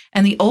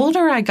 And the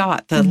older I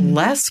got, the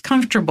less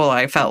comfortable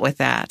I felt with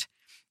that,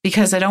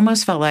 because it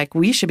almost felt like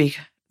we should be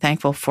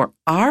thankful for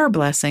our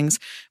blessings.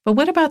 But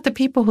what about the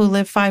people who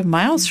live 5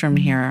 miles from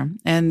here?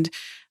 And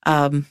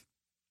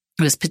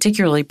it was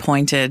particularly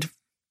pointed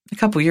a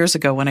couple years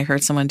ago when I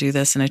heard someone do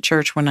this in a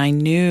church, when I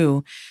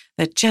knew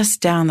that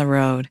just down the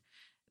road,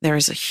 there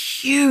was a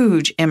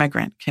huge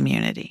immigrant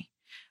community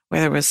where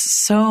there was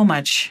so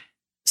much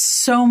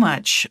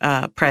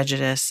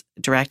prejudice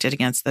directed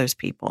against those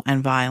people,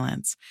 and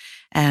violence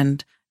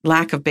and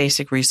lack of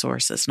basic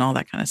resources and all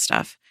that kind of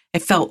stuff.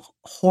 It felt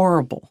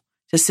horrible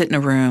to sit in a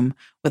room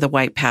with a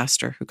white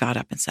pastor who got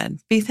up and said,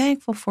 be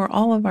thankful for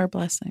all of our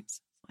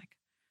blessings.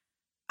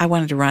 I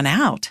wanted to run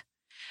out.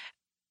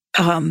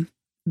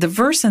 The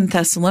verse in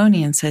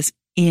Thessalonians says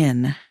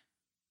in,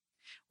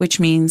 which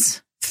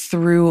means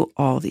through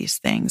all these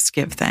things,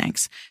 give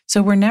thanks.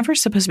 So we're never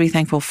supposed to be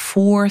thankful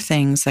for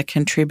things that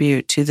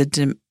contribute to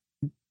the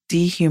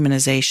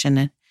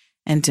dehumanization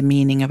and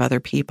demeaning of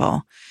other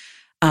people.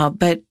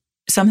 But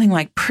something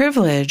like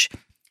privilege,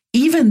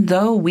 even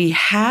though we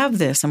have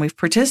this and we've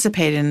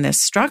participated in this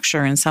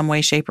structure in some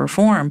way, shape, or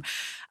form,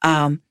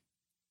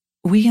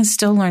 we can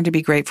still learn to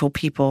be grateful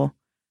people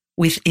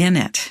within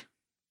it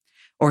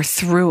or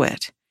through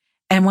it.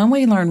 And when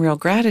we learn real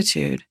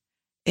gratitude,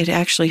 it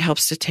actually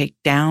helps to take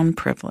down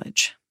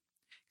privilege,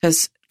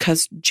 because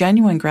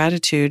genuine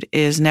gratitude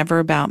is never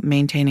about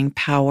maintaining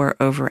power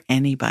over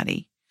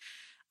anybody.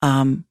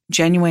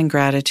 Genuine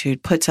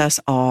gratitude puts us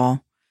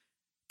all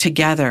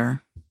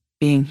together,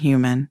 being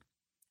human,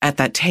 at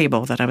that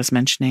table that I was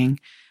mentioning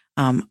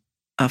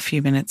a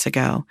few minutes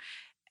ago.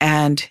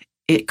 And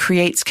it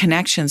creates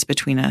connections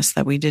between us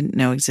that we didn't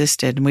know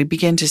existed. And we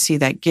begin to see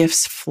that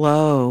gifts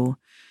flow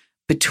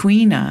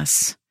between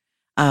us,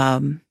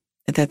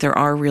 that there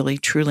are really,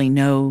 truly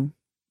no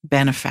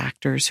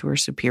benefactors who are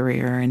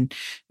superior and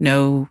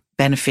no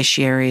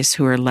beneficiaries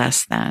who are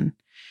less than,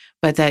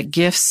 but that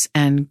gifts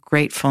and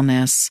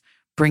gratefulness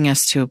bring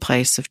us to a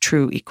place of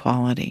true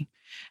equality.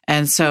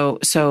 And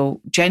so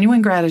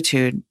genuine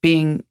gratitude,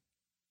 being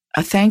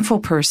a thankful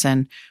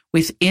person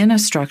within a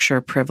structure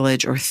of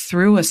privilege or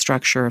through a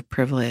structure of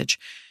privilege,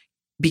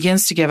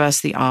 begins to give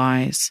us the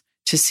eyes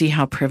to see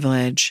how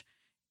privilege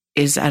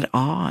is at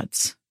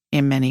odds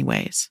in many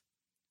ways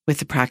with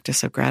the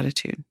practice of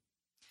gratitude.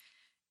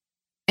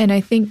 And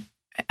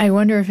I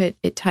wonder if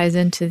it ties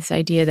into this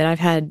idea that I've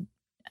had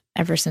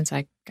ever since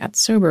I got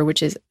sober,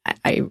 which is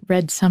I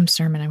read some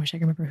sermon, I wish I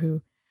could remember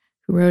who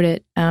wrote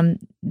it,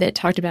 that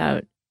talked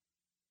about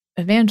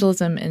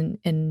evangelism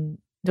and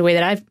the way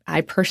that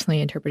I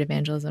personally interpret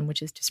evangelism,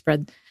 which is to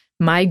spread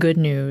my good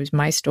news,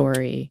 my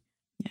story,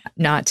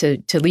 not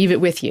to leave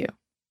it with you,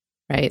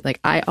 right? Like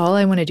all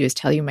I want to do is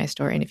tell you my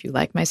story. And if you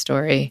like my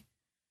story,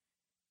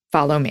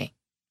 follow me,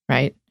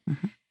 right?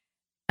 Mm-hmm.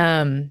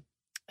 And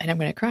I'm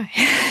going to cry.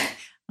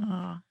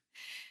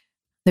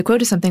 The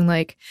quote is something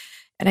like,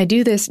 and I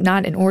do this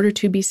not in order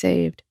to be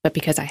saved, but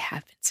because I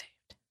have been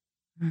saved.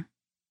 Mm.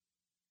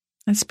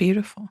 That's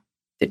beautiful.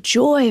 The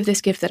joy of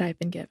this gift that I've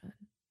been given,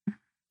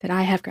 that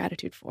I have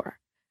gratitude for,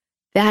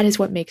 that is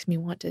what makes me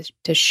want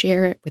to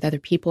share it with other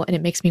people, and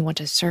it makes me want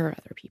to serve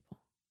other people.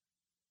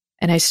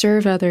 And I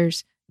serve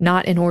others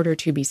not in order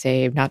to be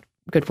saved, not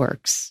good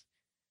works,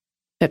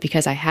 but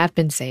because I have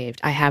been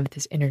saved, I have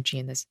this energy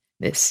and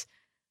this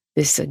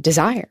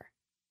desire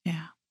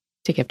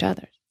to give to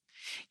others.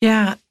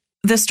 Yeah.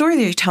 The story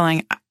that you're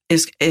telling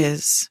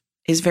is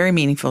very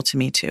meaningful to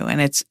me too.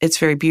 And it's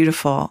very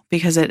beautiful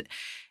because it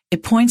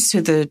points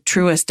to the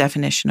truest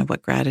definition of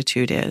what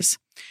gratitude is.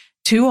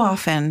 Too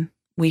often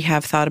we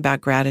have thought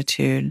about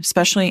gratitude,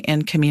 especially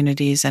in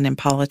communities and in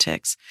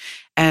politics,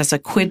 as a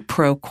quid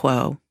pro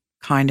quo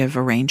kind of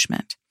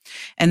arrangement.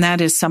 And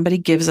that is somebody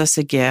gives us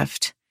a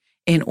gift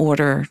in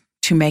order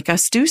to make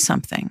us do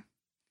something.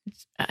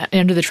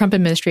 Under the Trump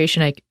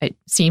administration, it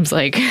seems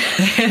like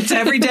it's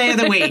every day of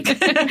the week,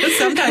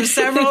 sometimes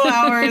several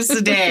hours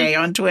a day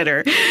on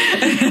Twitter.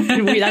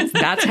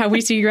 That's how we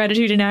see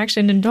gratitude in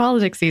action in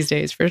politics these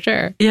days, for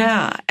sure.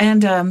 Yeah.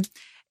 And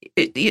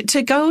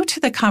to go to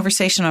the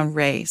conversation on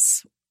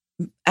race,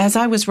 as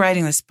I was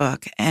writing this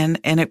book, and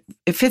it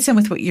fits in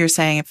with what you're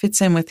saying, it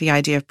fits in with the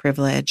idea of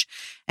privilege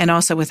and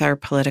also with our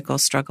political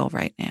struggle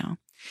right now,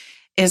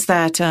 is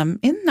that in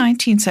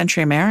 19th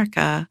century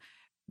America,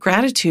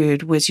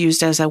 gratitude was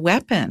used as a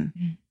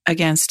weapon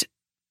against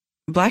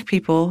Black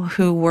people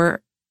who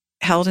were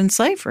held in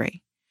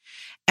slavery.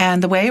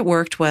 And the way it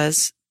worked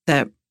was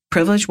that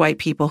privileged white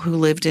people who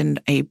lived in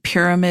a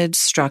pyramid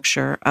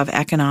structure of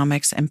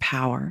economics and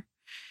power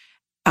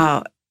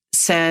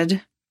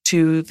said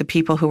to the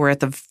people who were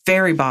at the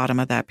very bottom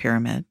of that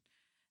pyramid,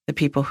 the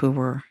people who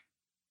were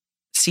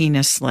seen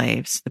as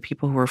slaves, the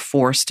people who were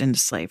forced into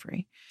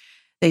slavery,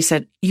 they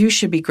said, you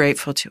should be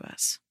grateful to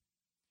us,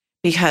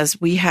 because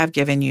we have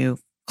given you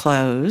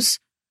clothes,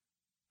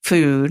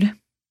 food,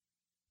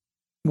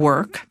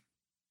 work,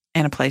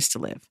 and a place to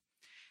live.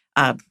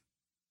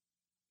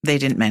 They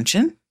didn't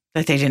mention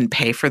that they didn't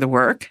pay for the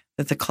work,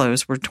 that the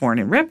clothes were torn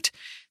and ripped,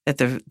 that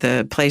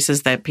the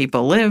places that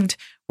people lived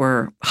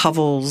were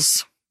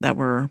hovels that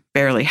were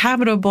barely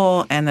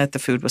habitable, and that the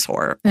food was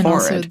horrid. And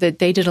also that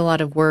they did a lot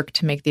of work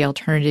to make the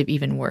alternative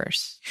even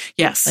worse.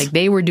 Yes. Like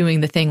they were doing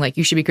the thing like,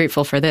 you should be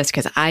grateful for this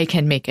because I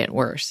can make it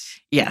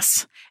worse.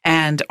 Yes.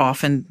 And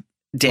often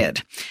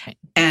did. Right.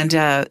 And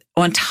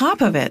on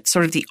top of it,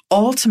 sort of the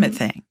ultimate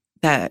thing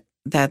that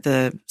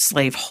the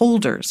slave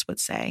holders would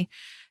say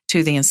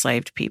to the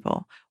enslaved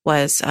people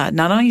was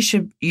not only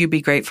should you be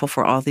grateful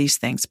for all these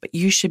things, but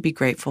you should be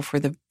grateful for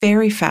the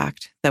very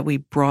fact that we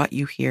brought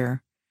you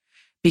here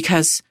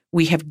because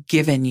we have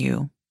given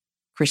you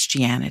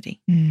Christianity.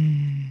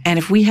 And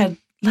if we had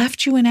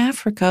left you in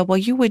Africa, well,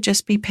 you would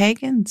just be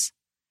pagans.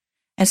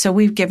 And so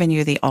we've given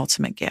you the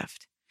ultimate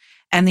gift.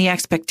 And the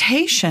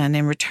expectation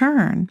in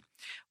return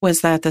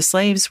was that the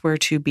slaves were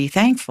to be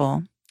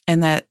thankful,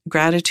 and that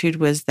gratitude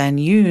was then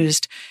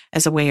used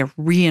as a way of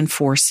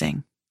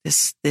reinforcing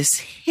this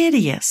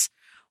hideous,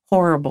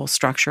 horrible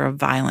structure of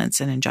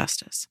violence and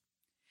injustice.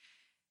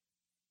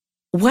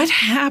 What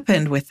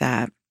happened with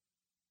that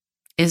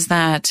is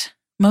that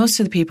most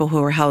of the people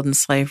who were held in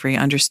slavery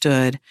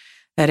understood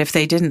that if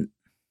they didn't,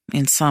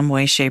 in some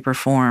way, shape, or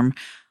form,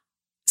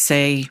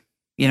 say,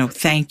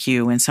 thank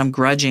you in some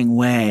grudging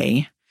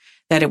way,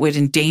 that it would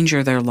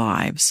endanger their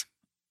lives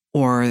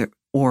or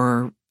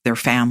their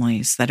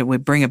families, that it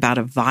would bring about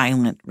a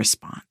violent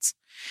response.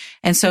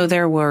 And so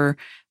there were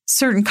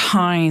certain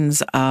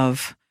kinds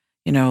of,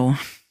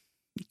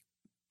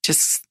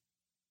 just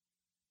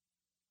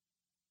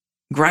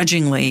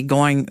grudgingly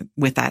going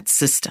with that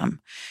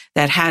system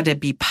that had to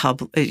be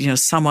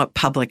somewhat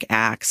public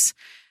acts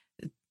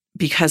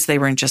because they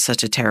were in just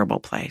such a terrible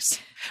place.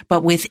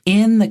 But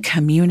within the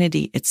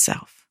community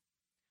itself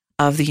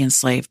of the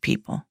enslaved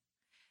people,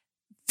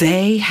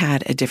 they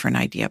had a different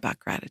idea about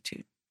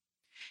gratitude.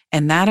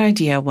 And that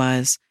idea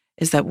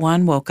is that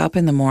one woke up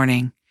in the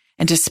morning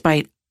and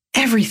despite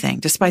everything,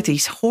 despite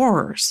these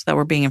horrors that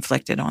were being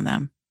inflicted on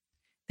them,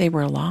 they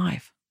were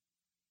alive.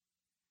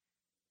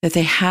 That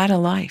they had a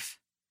life,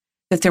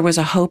 that there was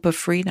a hope of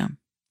freedom,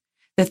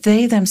 that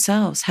they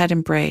themselves had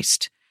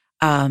embraced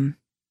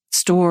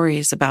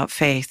stories about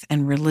faith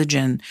and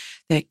religion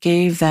that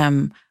gave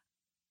them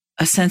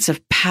a sense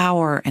of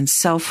power and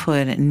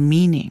selfhood and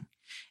meaning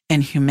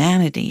and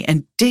humanity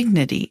and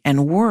dignity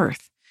and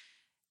worth.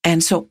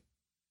 And so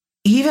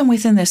even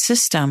within the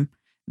system,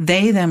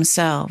 they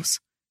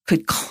themselves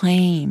could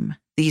claim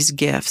these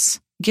gifts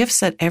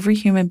that every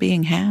human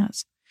being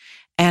has.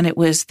 And it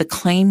was the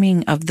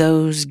claiming of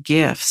those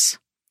gifts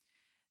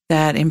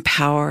that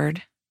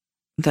empowered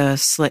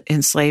the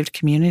enslaved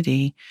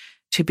community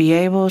to be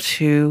able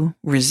to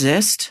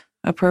resist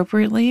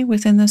appropriately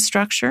within the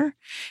structure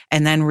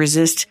and then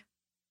resist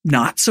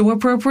not so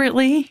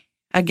appropriately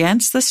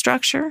against the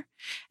structure.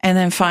 And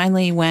then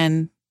finally,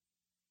 when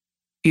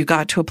you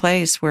got to a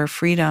place where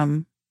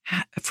freedom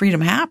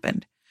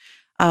happened,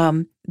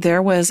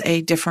 there was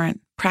a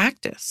different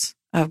practice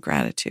of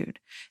gratitude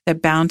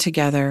that bound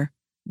together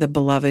the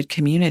beloved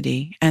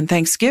community. And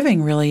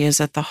Thanksgiving really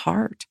is at the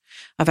heart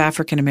of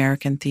African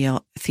American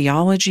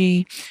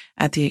theology,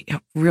 at the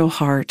real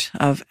heart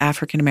of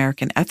African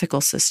American ethical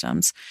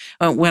systems.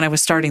 When I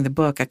was starting the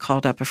book, I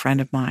called up a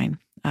friend of mine,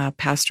 a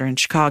pastor in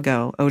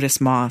Chicago, Otis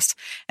Moss,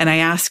 and I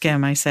asked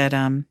him, I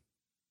said,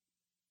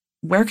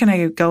 where can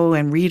I go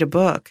and read a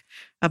book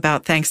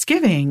about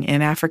Thanksgiving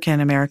in African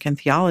American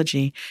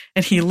theology?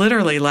 And he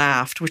literally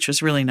laughed, which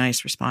was a really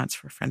nice response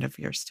for a friend of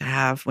yours to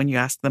have when you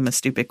ask them a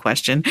stupid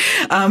question.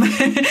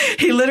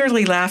 He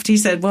literally laughed. He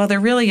said, well,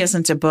 there really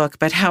isn't a book,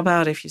 but how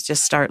about if you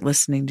just start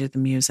listening to the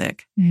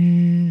music?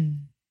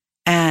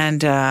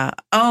 And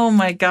oh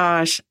my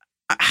gosh,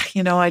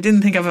 I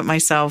didn't think of it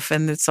myself.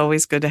 And it's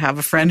always good to have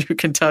a friend who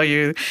can tell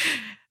you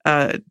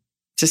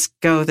just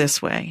go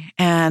this way.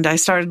 And I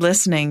started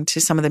listening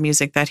to some of the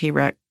music that he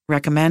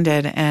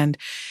recommended, and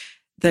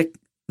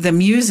the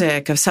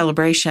music of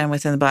celebration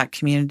within the Black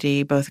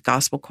community, both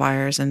gospel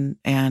choirs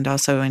and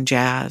also in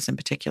jazz in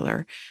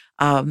particular,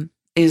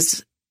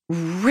 is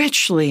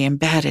richly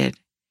embedded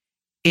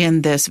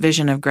in this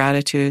vision of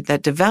gratitude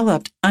that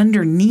developed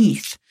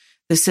underneath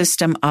the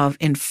system of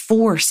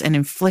enforced and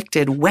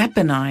inflicted,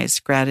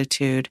 weaponized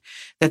gratitude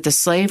that the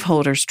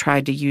slaveholders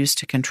tried to use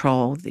to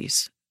control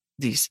these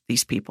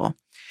people.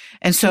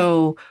 And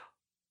so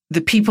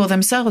the people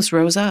themselves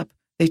rose up.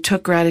 They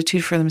took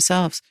gratitude for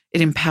themselves.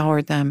 It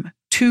empowered them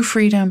to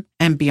freedom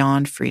and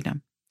beyond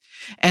freedom.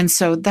 And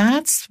so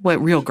that's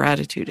what real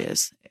gratitude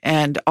is.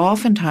 And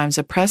oftentimes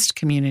oppressed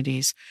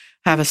communities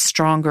have a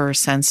stronger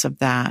sense of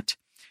that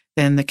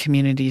than the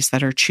communities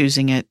that are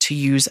choosing it to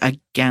use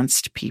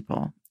against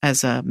people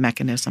as a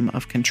mechanism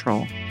of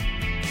control.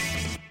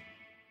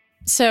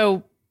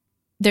 So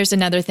there's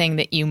another thing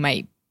that you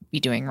might be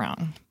doing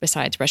wrong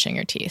besides brushing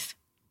your teeth.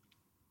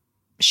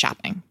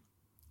 Shopping.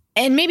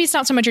 And maybe it's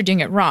not so much you're doing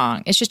it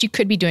wrong. It's just you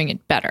could be doing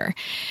it better.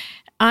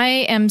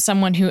 I am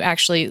someone who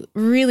actually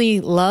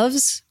really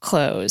loves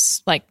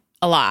clothes, like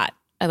a lot.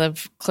 I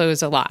love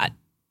clothes a lot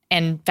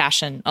and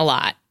fashion a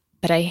lot,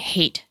 but I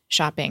hate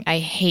shopping. I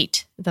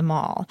hate the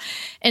mall.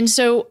 And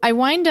so I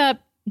wind up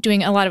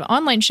doing a lot of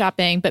online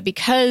shopping, but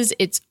because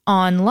it's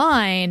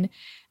online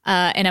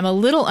and I'm a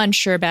little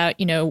unsure about,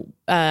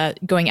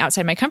 going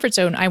outside my comfort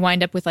zone, I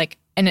wind up with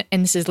and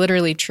this is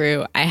literally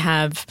true, I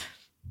have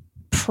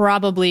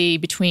probably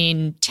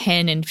between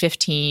 10 and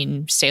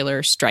 15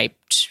 sailor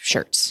striped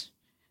shirts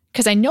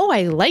because I know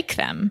I like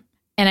them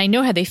and I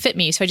know how they fit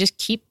me. So I just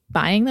keep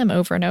buying them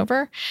over and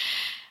over.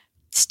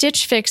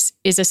 Stitch Fix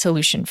is a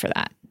solution for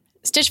that.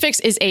 Stitch Fix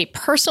is a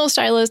personal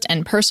stylist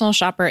and personal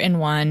shopper in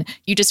one.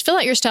 You just fill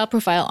out your style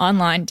profile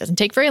online. It doesn't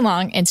take very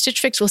long. And Stitch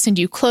Fix will send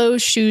you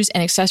clothes, shoes,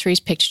 and accessories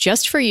picked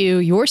just for you,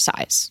 your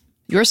size,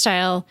 your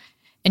style,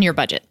 and your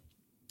budget.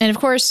 And of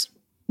course,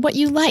 what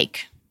you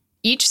like.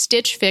 Each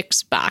Stitch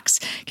Fix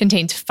box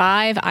contains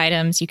 5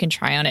 items you can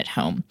try on at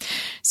home.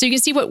 So you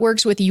can see what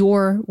works with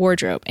your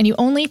wardrobe, and you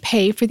only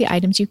pay for the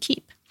items you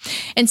keep.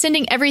 And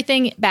sending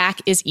everything back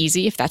is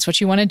easy if that's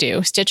what you want to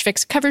do. Stitch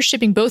Fix covers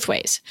shipping both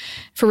ways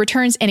for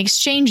returns and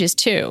exchanges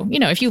too.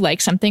 If you like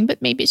something, but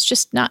maybe it's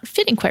just not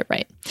fitting quite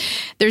right.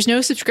 There's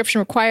no subscription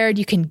required.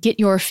 You can get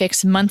your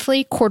fix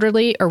monthly,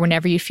 quarterly, or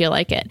whenever you feel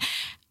like it.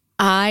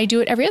 I do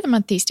it every other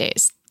month these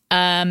days.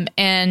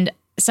 And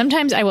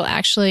sometimes I will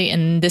actually,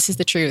 and this is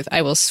the truth,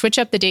 I will switch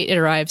up the date it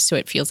arrives so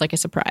it feels like a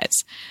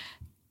surprise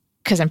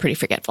because I'm pretty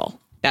forgetful.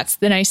 That's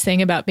the nice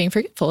thing about being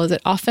forgetful, is that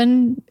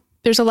often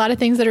there's a lot of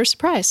things that are a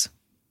surprise.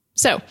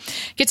 So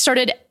get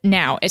started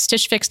now at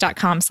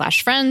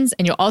stitchfix.com/friends,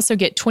 and you'll also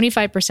get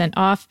 25%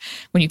 off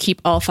when you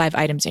keep all 5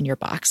 items in your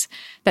box.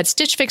 That's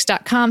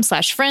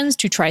stitchfix.com/friends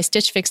to try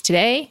Stitch Fix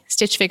today.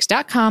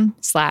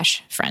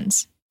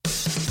 stitchfix.com/friends.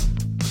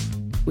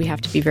 We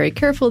have to be very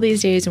careful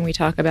these days when we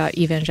talk about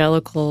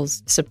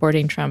evangelicals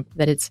supporting Trump,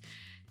 that it's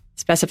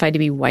specified to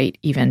be white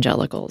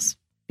evangelicals,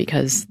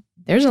 because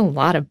there's a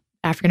lot of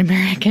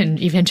African-American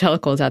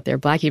evangelicals out there,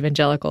 Black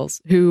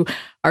evangelicals, who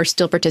are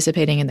still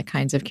participating in the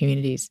kinds of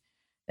communities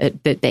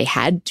that they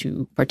had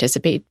to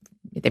participate.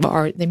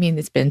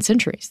 It's been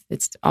centuries.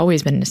 It's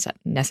always been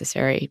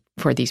necessary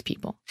for these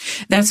people.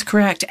 That's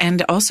correct.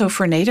 And also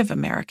for Native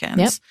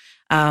Americans.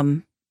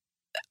 Yep.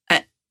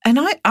 And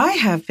I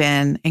have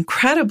been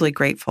incredibly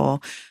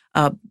grateful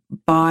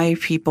by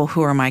people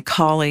who are my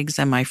colleagues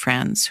and my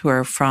friends who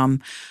are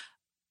from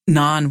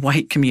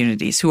non-white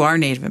communities, who are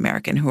Native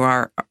American, who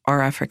are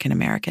African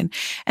American.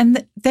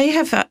 And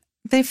they've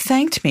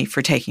thanked me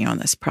for taking on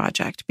this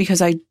project, because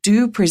I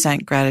do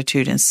present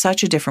gratitude in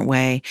such a different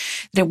way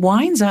that it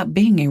winds up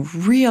being a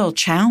real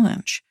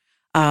challenge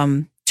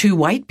to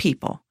white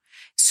people.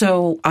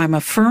 So I'm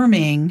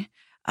affirming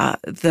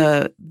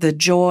the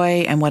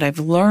joy and what I've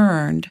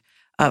learned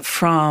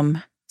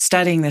from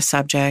studying this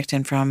subject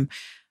and from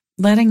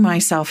letting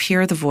myself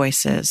hear the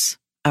voices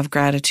of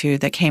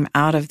gratitude that came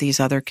out of these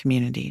other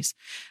communities.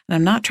 And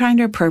I'm not trying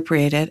to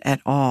appropriate it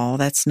at all.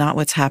 That's not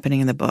what's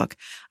happening in the book.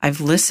 I've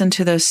listened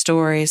to those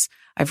stories.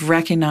 I've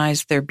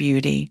recognized their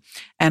beauty.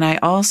 And I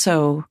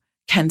also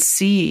can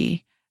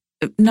see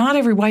not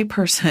every white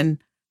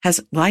person has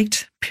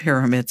liked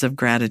pyramids of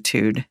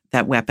gratitude,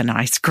 that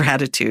weaponized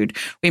gratitude.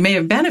 We may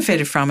have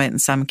benefited from it in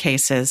some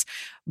cases,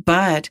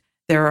 but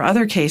there are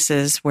other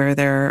cases where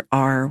there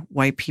are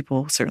white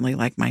people, certainly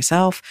like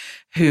myself,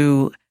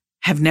 who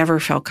have never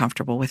felt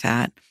comfortable with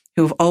that,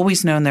 who have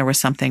always known there was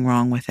something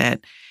wrong with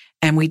it.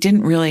 And we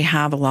didn't really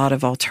have a lot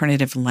of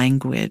alternative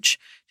language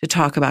to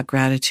talk about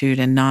gratitude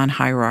in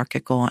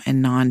non-hierarchical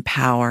and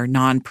non-power,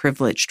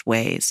 non-privileged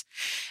ways.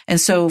 And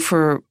so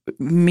for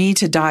me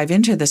to dive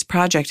into this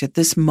project at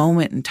this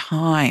moment in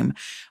time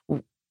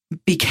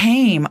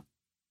became,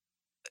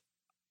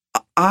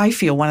 I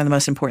feel, one of the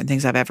most important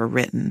things I've ever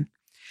written,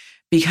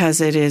 because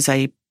it is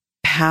a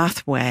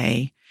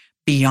pathway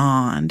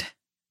beyond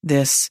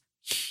this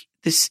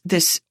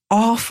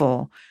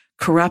awful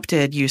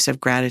corrupted use of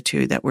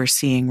gratitude that we're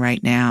seeing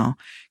right now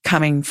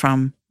coming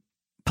from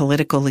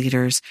political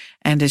leaders.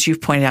 And as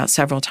you've pointed out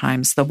several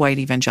times, the white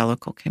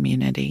evangelical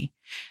community.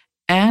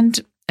 And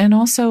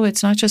also,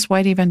 it's not just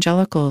white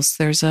evangelicals.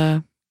 There's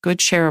a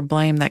good share of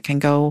blame that can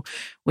go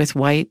with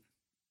white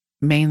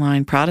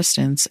mainline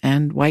Protestants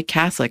and white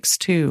Catholics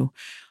too.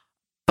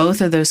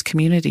 Both of those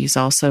communities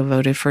also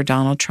voted for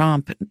Donald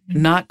Trump,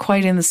 not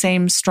quite in the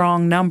same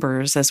strong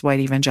numbers as white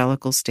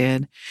evangelicals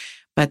did,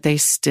 but they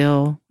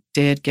still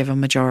did give a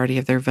majority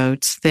of their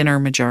votes, thinner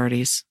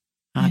majorities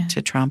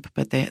to Trump,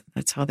 but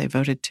that's how they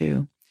voted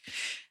too.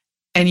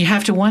 And you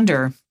have to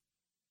wonder,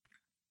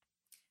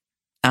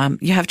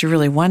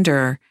 really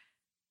wonder,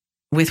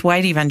 with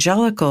white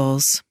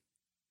evangelicals,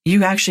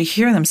 you actually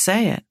hear them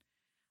say it.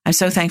 I'm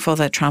so thankful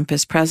that Trump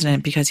is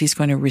president because he's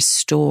going to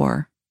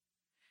restore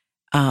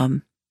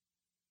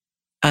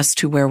us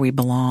to where we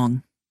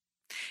belong.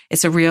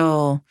 It's a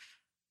real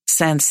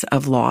sense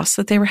of loss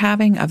that they were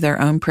having of their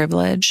own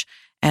privilege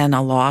and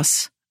a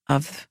loss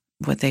of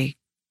what they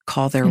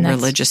call their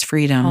religious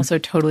freedom. Also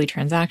totally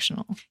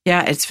transactional.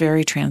 Yeah, it's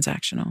very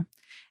transactional.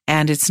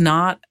 And it's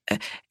not,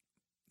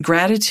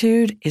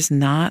 gratitude is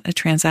not a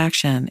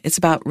transaction. It's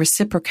about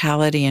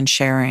reciprocality and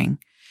sharing.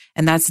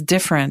 And that's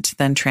different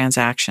than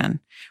transaction.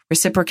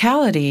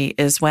 Reciprocality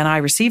is when I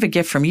receive a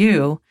gift from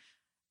you,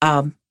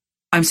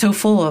 I'm so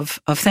full of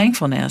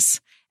thankfulness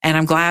and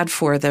I'm glad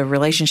for the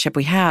relationship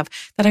we have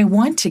that I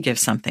want to give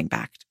something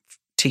back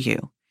to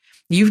you.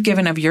 You've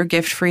given of your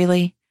gift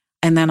freely,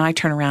 and then I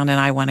turn around and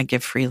I want to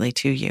give freely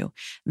to you.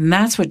 And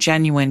that's what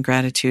genuine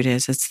gratitude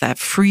is. It's that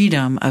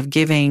freedom of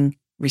giving,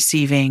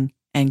 receiving,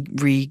 and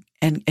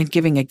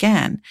giving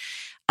again.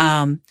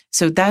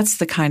 So that's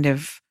the kind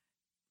of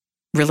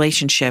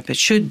relationship it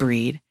should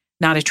breed,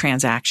 not a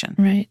transaction.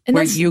 Right. And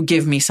where you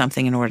give me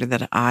something in order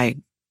that I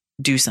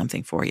do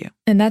something for you.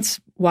 And that's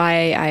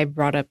why I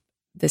brought up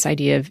this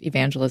idea of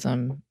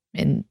evangelism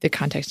in the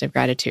context of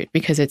gratitude,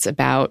 because it's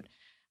about,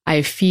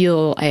 I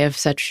feel I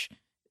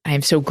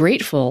am so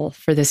grateful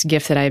for this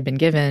gift that I've been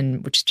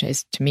given, which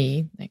is to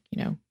me, like,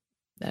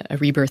 a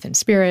rebirth in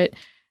spirit.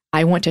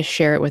 I want to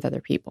share it with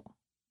other people.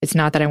 It's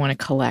not that I want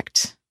to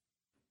collect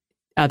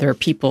other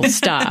people's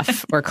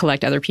stuff or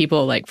collect other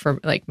people for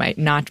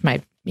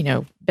my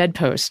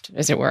bedpost,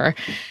 as it were.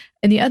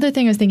 And the other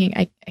thing I was thinking,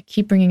 I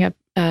keep bringing up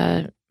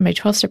my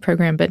 12-step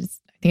program, but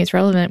I think it's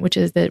relevant, which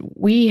is that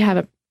we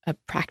have a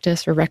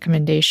practice or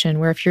recommendation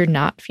where if you're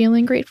not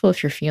feeling grateful,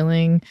 if you're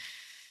feeling,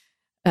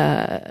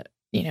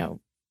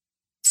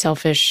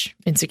 selfish,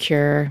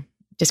 insecure,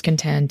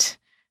 discontent,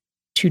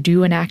 to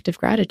do an act of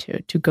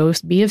gratitude, to go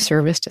be of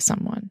service to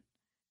someone,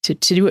 to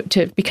do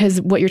it,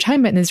 because what you're talking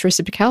about in this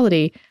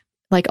reciprocality,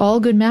 like all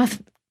good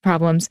math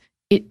problems,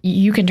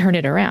 you can turn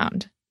it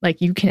around.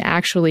 Like you can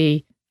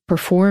actually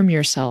perform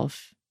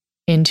yourself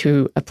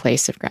into a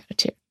place of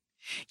gratitude.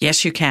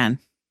 Yes, you can.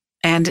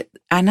 And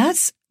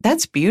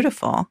that's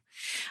beautiful.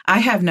 I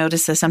have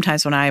noticed this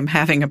sometimes when I'm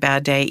having a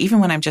bad day, even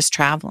when I'm just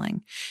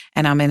traveling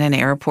and I'm in an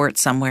airport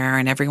somewhere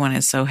and everyone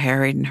is so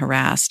harried and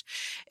harassed.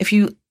 If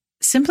you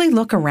simply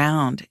look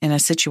around in a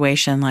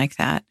situation like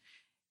that,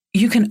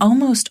 you can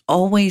almost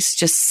always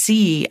just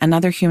see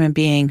another human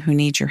being who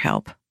needs your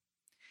help.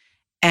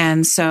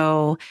 And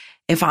so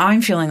if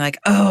I'm feeling like,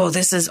 oh,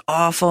 this is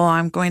awful,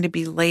 I'm going to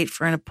be late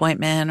for an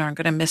appointment or I'm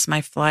going to miss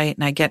my flight,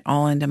 and I get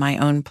all into my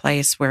own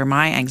place where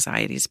my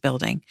anxiety is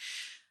building,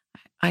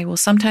 I will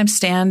sometimes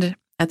stand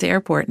at the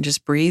airport and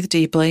just breathe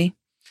deeply,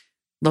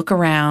 look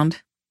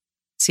around,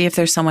 see if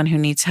there's someone who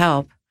needs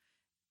help,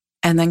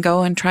 and then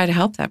go and try to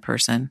help that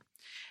person.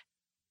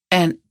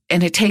 And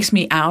it takes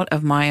me out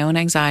of my own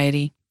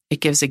anxiety.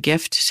 It gives a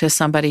gift to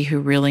somebody who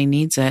really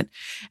needs it.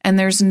 And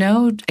there's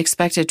no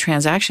expected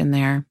transaction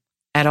there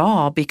at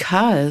all,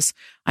 because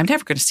I'm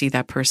never going to see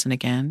that person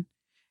again.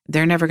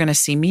 They're never going to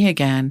see me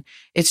again.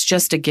 It's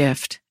just a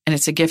gift, and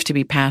it's a gift to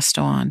be passed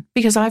on,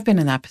 because I've been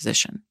in that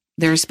position.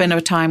 There's been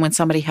a time when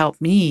somebody helped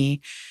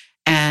me,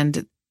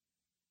 and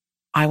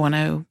I want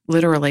to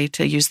literally,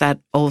 to use that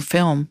old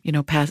film,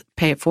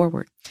 pay it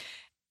forward.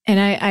 And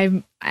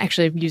I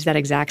actually use that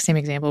exact same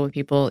example with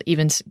people,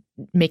 even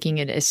making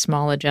it as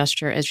small a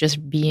gesture as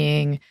just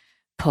being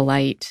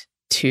polite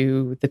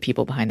to the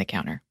people behind the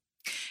counter.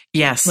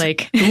 Yes.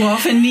 Who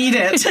often need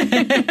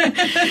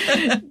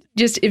it.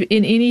 Just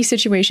in any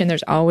situation,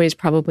 there's always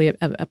probably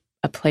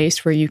a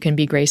place where you can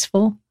be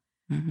graceful,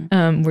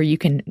 where you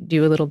can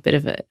do a little bit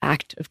of an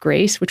act of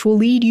grace, which will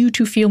lead you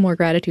to feel more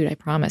gratitude. I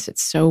promise.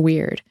 It's so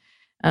weird.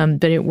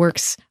 But it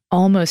works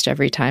almost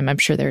every time. I'm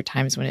sure there are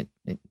times when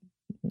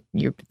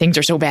things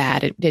are so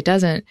bad, it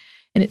doesn't.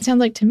 And it sounds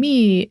like to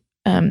me,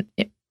 in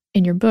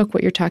your book,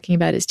 what you're talking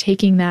about is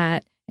taking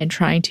that and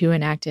trying to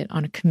enact it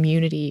on a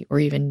community or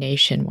even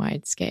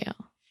nationwide scale.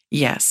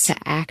 Yes. To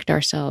act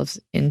ourselves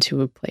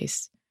into a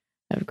place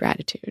of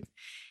gratitude.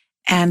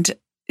 And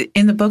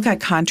in the book, I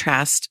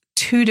contrast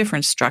two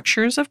different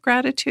structures of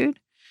gratitude.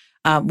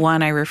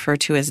 One I refer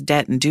to as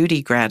debt and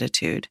duty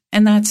gratitude.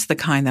 And that's the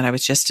kind that I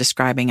was just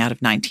describing out of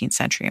 19th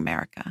century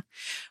America,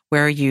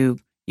 where you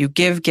You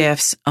give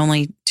gifts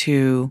only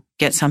to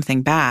get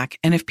something back.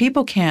 And if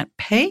people can't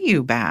pay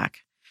you back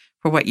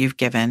for what you've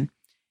given,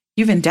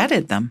 you've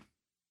indebted them.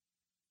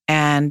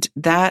 And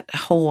that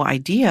whole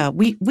idea,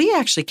 we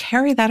actually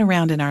carry that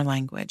around in our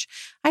language.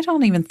 I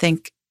don't even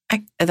think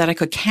that I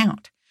could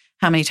count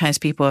how many times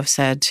people have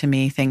said to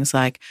me things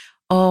like,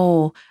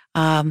 oh,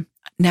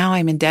 now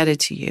I'm indebted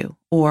to you,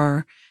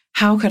 or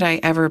how could I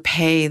ever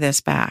pay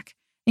this back?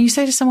 And you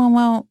say to someone,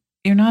 well,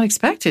 you're not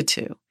expected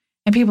to.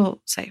 And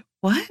people say,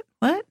 what?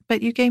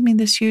 But you gave me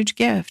this huge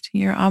gift.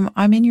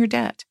 I'm in your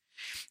debt.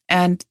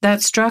 And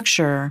that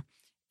structure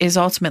is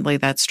ultimately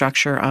that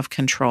structure of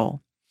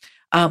control.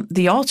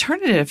 The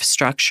alternative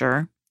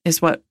structure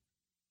is what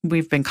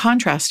we've been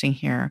contrasting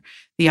here,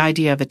 the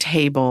idea of a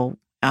table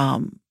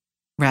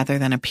rather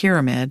than a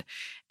pyramid.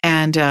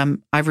 And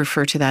I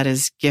refer to that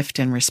as gift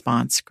and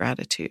response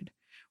gratitude,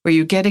 where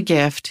you get a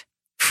gift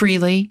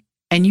freely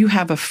and you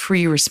have a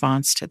free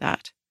response to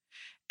that.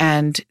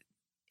 And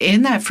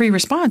in that free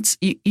response,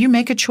 you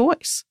make a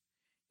choice.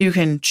 You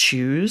can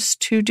choose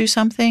to do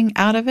something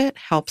out of it,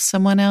 help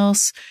someone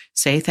else,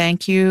 say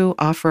thank you,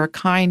 offer a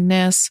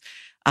kindness,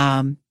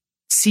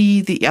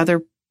 see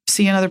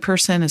another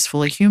person as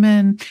fully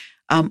human,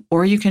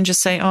 or you can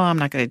just say, oh, I'm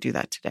not going to do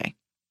that today.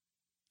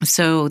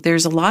 So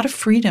there's a lot of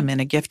freedom in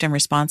a gift and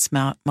response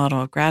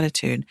model of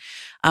gratitude.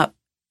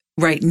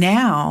 Right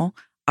now,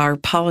 our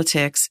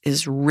politics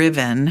is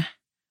riven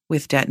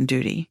with debt and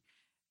duty.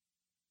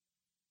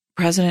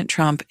 President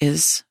Trump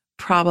is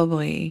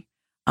probably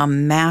a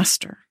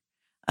master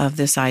of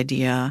this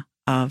idea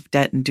of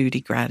debt and duty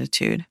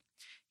gratitude.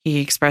 He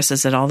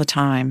expresses it all the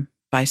time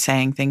by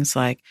saying things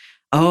like,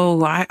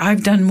 oh,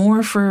 I've done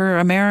more for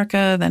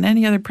America than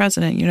any other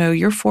president. You know,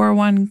 your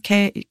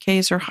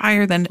 401ks are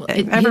higher than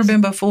ever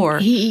been before.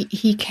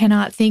 He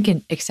cannot think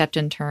except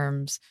in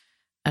terms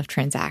of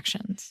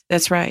transactions.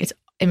 That's right.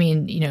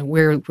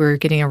 We're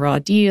getting a raw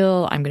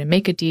deal. I'm going to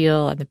make a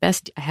deal.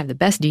 I have the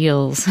best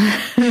deals.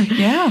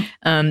 Yeah.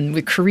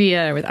 With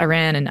Korea, with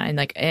Iran,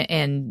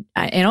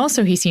 and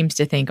also he seems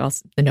to think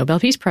also the Nobel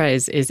Peace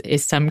Prize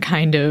is some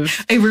kind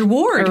of a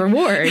reward.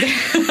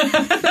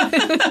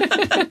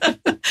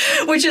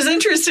 Which is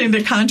interesting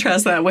to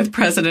contrast that with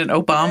President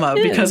Obama,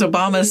 because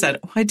Obama said,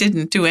 oh, I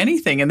didn't do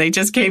anything and they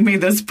just gave me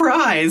this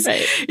prize.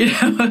 Right.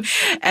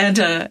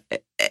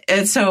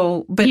 And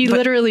so, but he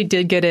literally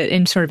did get it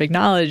and sort of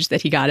acknowledged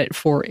that he got it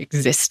for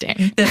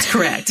existing. That's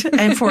correct.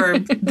 And for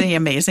the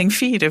amazing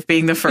feat of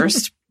being the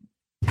first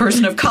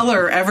person of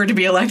color ever to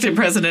be elected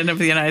president of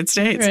the United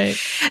States. Right.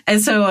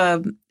 And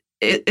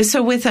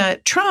so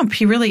with Trump,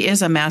 he really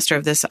is a master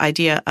of this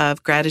idea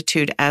of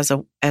gratitude as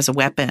a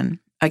weapon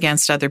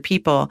against other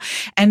people.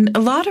 And a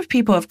lot of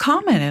people have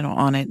commented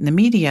on it in the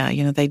media.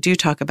 You know, they do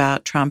talk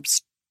about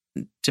Trump's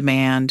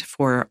demand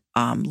for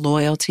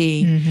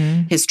loyalty,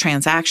 his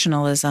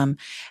transactionalism.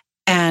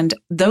 And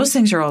those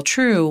things are all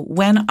true.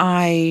 When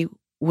I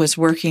was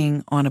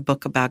working on a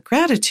book about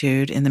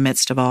gratitude in the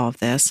midst of all of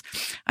this,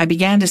 I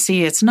began to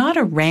see it's not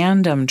a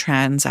random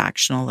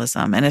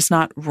transactionalism and it's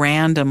not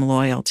random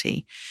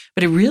loyalty,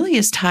 but it really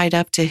is tied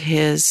up to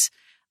his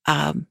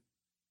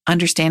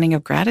understanding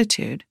of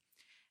gratitude.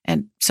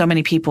 And so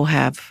many people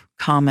have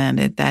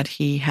commented that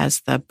he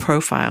has the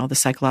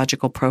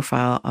psychological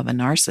profile of a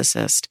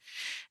narcissist.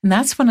 And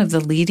that's one of the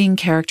leading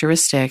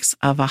characteristics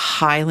of a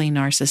highly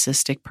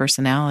narcissistic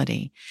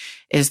personality,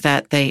 is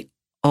that they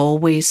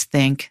always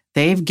think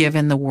they've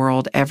given the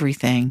world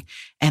everything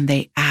and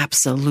they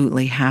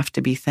absolutely have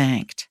to be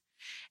thanked.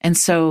 And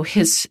so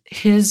his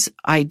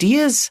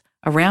ideas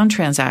around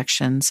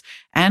transactions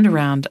and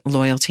around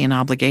loyalty and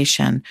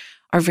obligation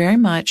are very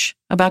much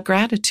about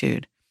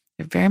gratitude.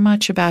 They're very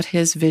much about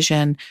his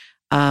vision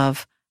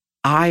of,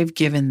 I've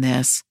given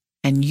this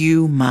and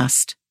you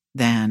must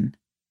then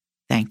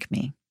thank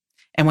me.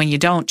 And when you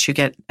don't, you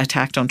get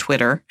attacked on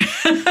Twitter.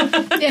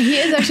 Yeah, he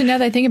is actually, now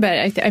that I think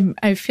about it,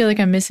 I feel like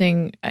I'm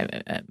missing,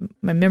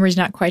 my memory's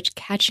not quite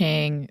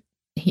catching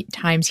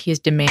times he has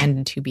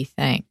demanded to be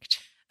thanked.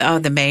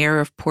 The mayor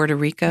of Puerto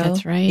Rico.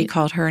 That's right. He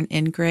called her an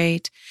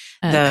ingrate.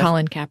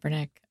 Colin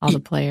Kaepernick, all the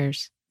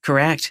players.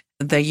 Correct.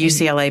 The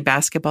UCLA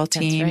basketball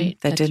team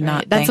that did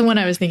not. That's the one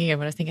I was thinking of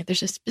when I was thinking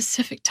there's a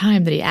specific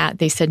time that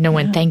they said no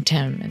one thanked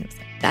him. And it was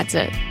like, that's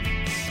it.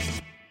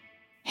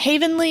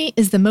 Havenly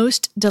is the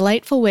most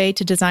delightful way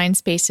to design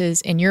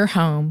spaces in your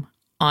home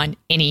on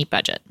any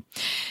budget.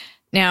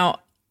 Now,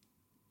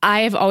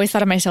 I have always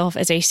thought of myself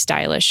as a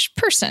stylish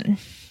person.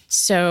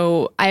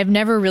 So I've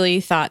never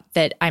really thought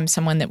that I'm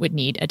someone that would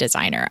need a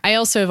designer. I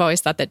also have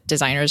always thought that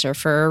designers are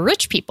for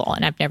rich people,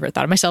 and I've never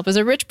thought of myself as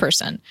a rich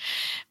person.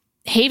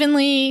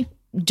 Havenly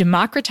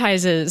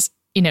democratizes,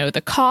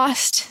 the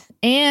cost.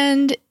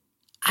 And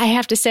I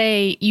have to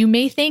say, you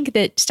may think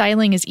that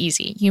styling is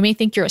easy. You may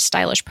think you're a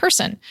stylish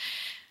person.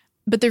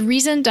 But the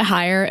reason to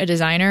hire a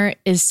designer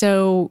is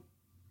so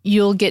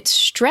you'll get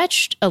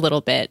stretched a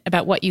little bit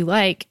about what you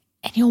like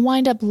and you'll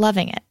wind up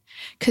loving it.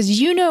 Because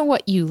you know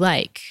what you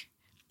like,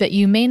 but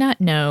you may not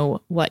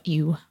know what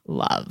you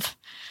love.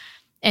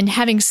 And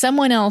having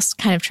someone else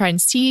kind of try and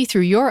see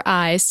through your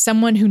eyes,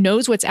 someone who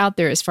knows what's out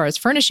there as far as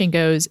furnishing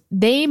goes,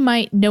 they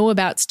might know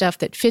about stuff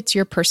that fits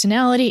your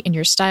personality and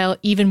your style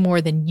even more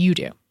than you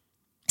do.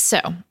 So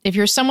if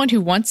you're someone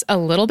who wants a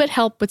little bit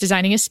help with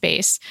designing a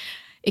space,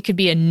 it could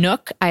be a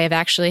nook. I have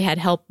actually had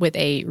help with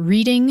a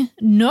reading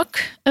nook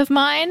of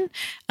mine.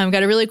 I've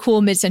got a really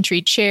cool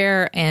mid-century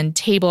chair and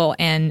table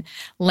and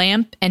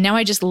lamp, and now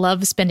I just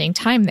love spending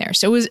time there.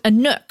 So it was a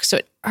nook. So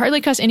it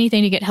hardly costs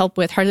anything to get help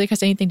with, hardly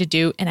costs anything to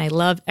do, and I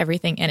love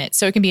everything in it.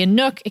 So it can be a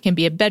nook, it can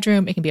be a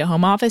bedroom, it can be a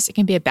home office, it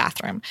can be a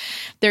bathroom.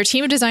 Their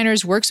team of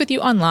designers works with you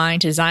online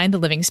to design the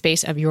living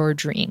space of your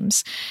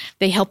dreams.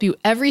 They help you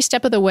every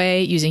step of the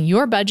way using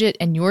your budget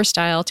and your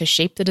style to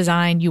shape the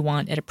design you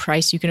want at a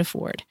price you can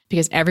afford,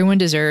 because everyone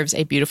deserves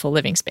a beautiful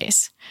living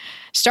space.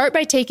 Start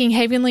by taking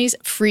Havenly's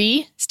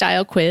free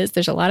style quiz.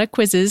 There's a lot of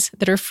quizzes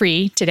that are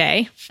free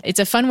today. It's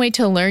a fun way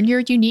to learn your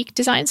unique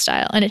design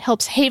style, and it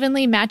helps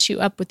Havenly match you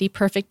up with the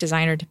perfect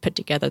designer to put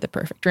together the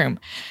perfect room.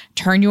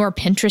 Turn your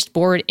Pinterest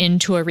board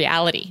into a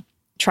reality.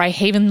 Try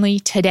Havenly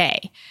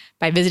today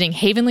by visiting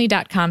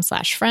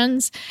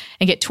havenly.com/friends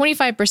and get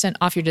 25%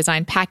 off your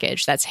design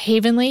package. That's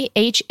Havenly,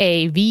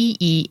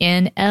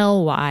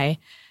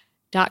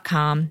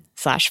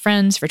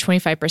 HAVENLY.com/friends for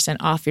 25%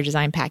 off your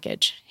design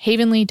package.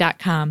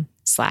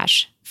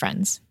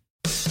 Havenly.com/friends.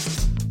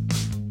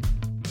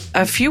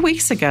 A few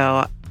weeks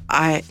ago,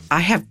 I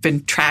have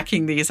been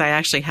tracking these. I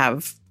actually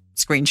have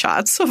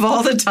screenshots of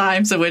all the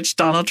times in which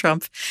Donald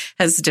Trump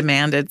has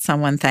demanded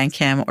someone thank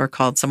him or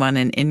called someone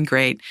an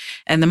ingrate.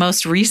 And the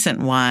most recent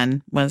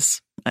one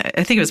was,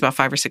 I think it was about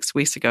 5 or 6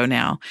 weeks ago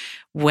now,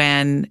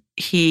 when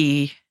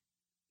he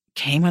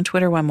came on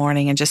Twitter one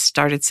morning and just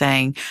started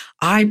saying,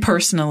 I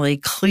personally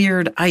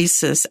cleared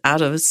ISIS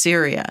out of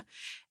Syria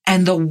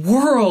and the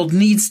world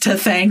needs to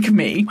thank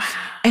me. Wow.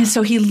 And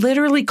so he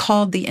literally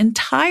called the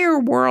entire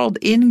world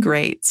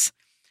ingrates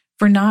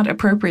for not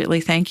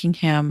appropriately thanking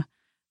him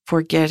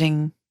for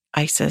getting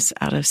ISIS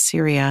out of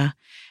Syria.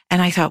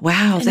 And I thought,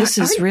 wow, this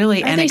is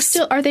really...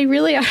 Are they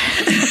really?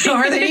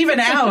 Are they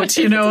even out?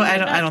 You know,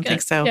 I don't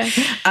think so. Yeah.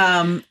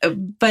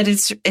 But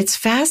it's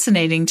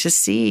fascinating to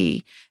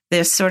see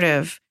this sort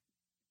of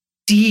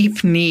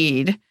deep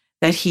need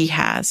that he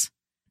has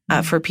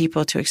for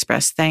people to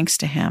express thanks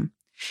to him.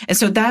 And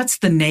so that's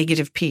the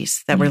negative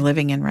piece that we're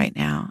living in right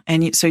now.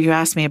 And so you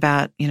asked me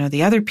about,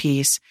 the other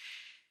piece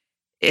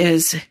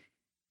is,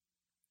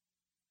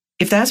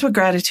 if that's what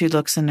gratitude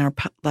looks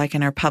like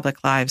in our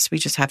public lives, we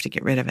just have to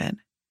get rid of it.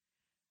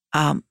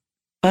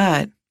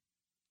 But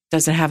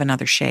does it have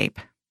another shape?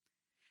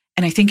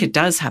 And I think it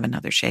does have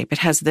another shape. It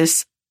has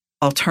this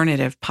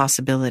alternative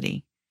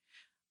possibility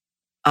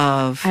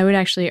of... I would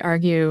actually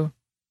argue,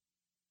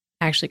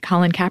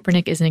 Colin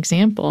Kaepernick is an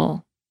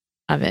example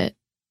of it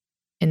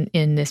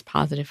in this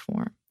positive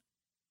form.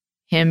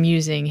 Him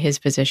using his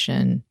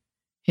position,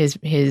 his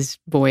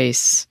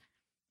voice,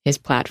 his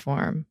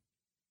platform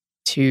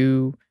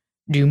to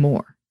do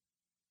more.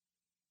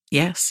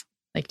 Yes.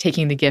 Like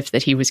taking the gift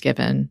that he was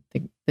given,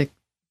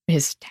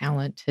 his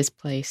talent, his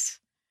place.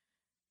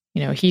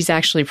 He's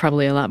actually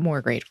probably a lot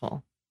more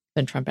grateful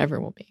than Trump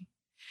ever will be.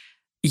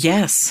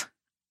 Yes,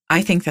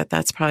 I think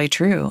that's probably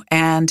true.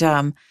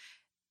 And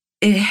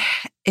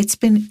it's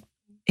been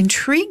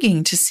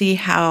intriguing to see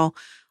how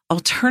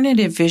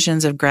alternative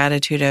visions of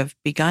gratitude have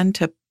begun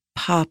to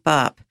pop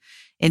up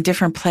in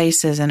different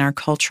places in our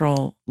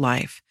cultural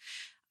life.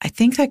 I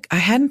think that I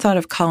hadn't thought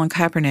of Colin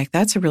Kaepernick.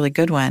 That's a really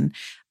good one.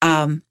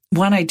 One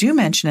I do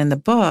mention in the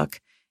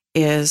book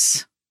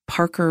is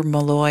Parker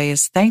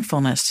Malloy's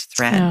thankfulness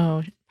thread.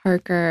 Oh,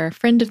 Parker,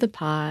 friend of the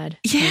pod.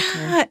 Yeah,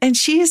 Parker. And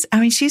she's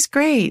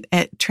great,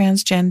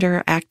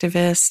 transgender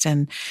activist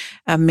and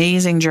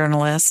amazing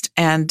journalist.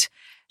 And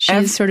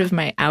she's sort of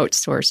my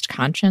outsourced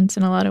conscience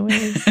in a lot of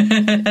ways.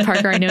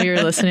 Parker, I know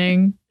you're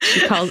listening.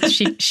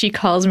 She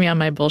calls me on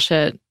my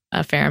bullshit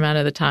a fair amount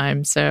of the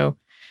time. So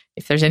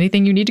if there's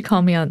anything you need to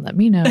call me on, let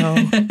me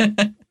know.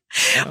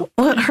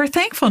 Well, her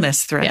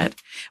thankfulness thread,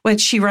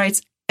 which she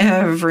writes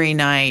every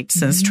night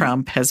since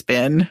Trump has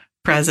been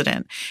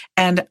president.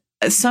 And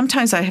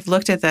sometimes I have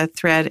looked at that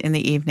thread in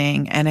the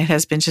evening and it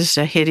has been just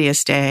a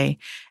hideous day.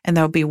 And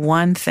there'll be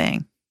one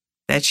thing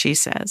that she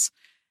says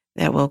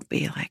that will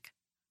be like,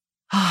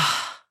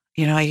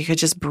 you could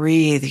just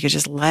breathe. You could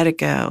just let it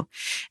go.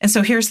 And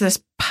so here's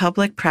this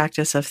public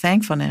practice of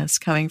thankfulness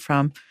coming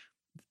from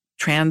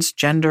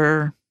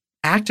transgender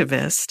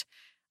activist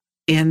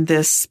in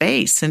this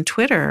space in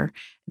Twitter.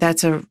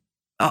 That's a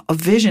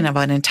vision of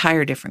an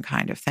entire different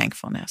kind of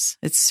thankfulness.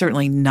 It's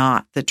certainly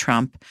not the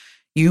Trump,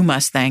 you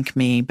must thank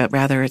me, but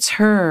rather it's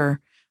her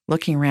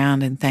looking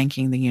around and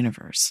thanking the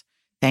universe,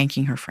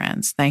 thanking her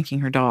friends, thanking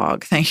her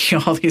dog, thanking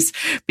all these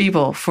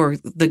people for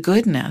the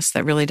goodness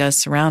that really does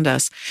surround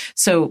us.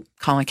 So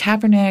Colin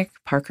Kaepernick,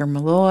 Parker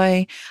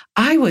Malloy.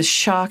 I was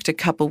shocked a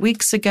couple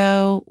weeks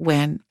ago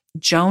when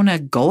Jonah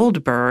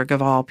Goldberg,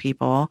 of all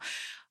people,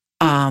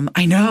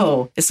 I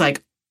know, it's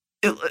like,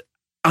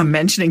 I'm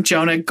mentioning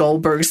Jonah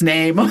Goldberg's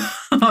name on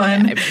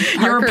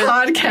your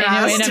podcast.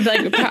 I know, and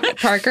I'm like,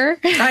 Parker?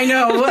 I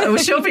know.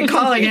 She'll be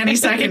calling any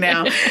second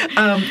now.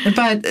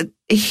 But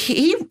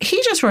he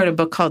just wrote a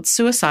book called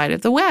Suicide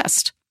of the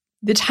West.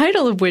 The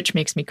title of which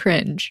makes me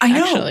cringe. I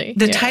know. Actually.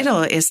 The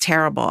title is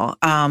terrible.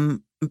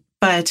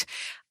 But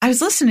I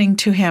was listening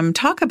to him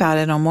talk about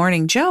it on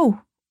Morning Joe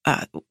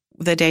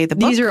the day the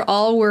book. These are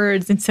all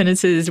words and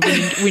sentences.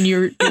 When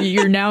you're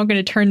now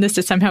going to turn this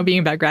to somehow being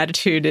about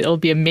gratitude, it'll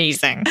be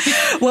amazing.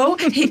 Well,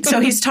 so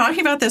he's talking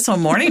about this on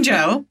Morning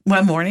Joe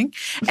one morning,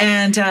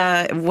 and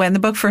when the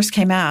book first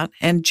came out,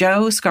 and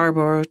Joe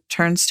Scarborough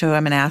turns to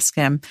him and asks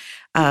him,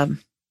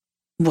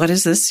 "What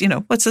is this?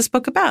 What's this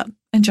book about?"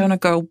 And Jonah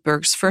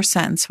Goldberg's first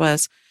sentence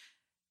was,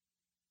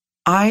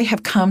 "I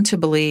have come to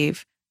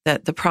believe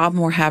that the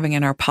problem we're having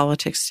in our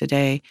politics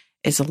today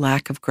is a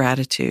lack of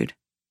gratitude."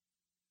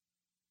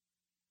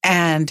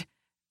 And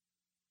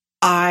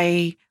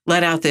I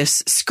let out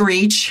this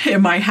screech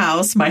in my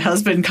house. My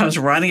husband comes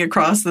running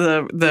across to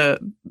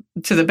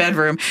the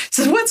bedroom,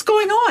 says, "What's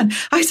going on?"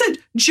 I said,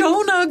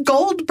 "Jonah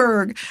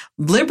Goldberg,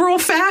 liberal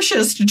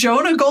fascist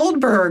Jonah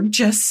Goldberg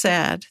just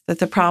said that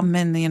the problem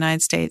in the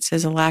United States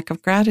is a lack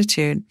of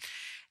gratitude."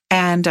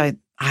 And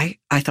I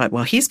thought,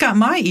 well, he's got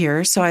my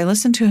ear. So I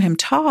listened to him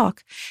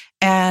talk,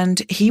 and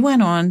he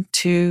went on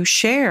to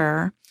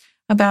share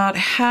about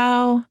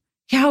how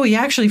he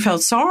actually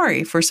felt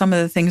sorry for some of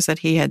the things that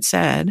he had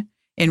said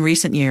in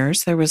recent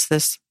years. There was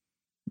this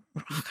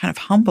kind of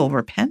humble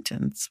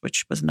repentance,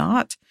 which was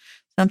not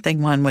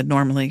something one would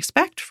normally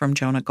expect from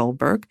Jonah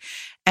Goldberg.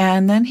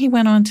 And then he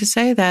went on to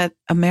say that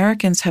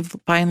Americans have,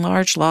 by and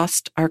large,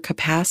 lost our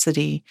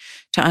capacity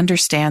to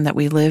understand that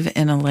we live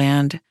in a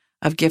land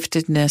of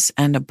giftedness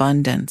and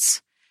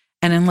abundance.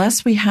 And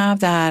unless we have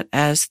that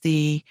as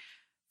the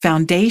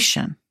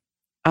foundation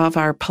of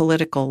our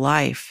political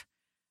life,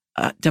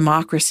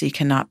 democracy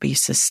cannot be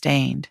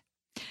sustained.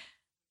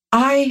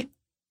 I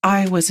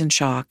was in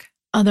shock.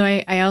 Although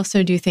I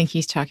also do think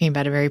he's talking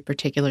about a very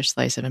particular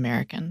slice of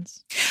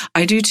Americans.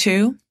 I do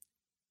too.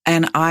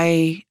 And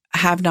I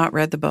have not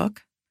read the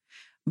book.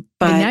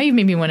 But now you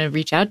made me want to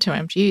reach out to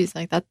him. Geez,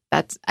 like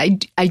that's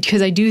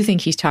because I do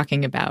think he's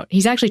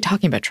actually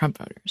talking about Trump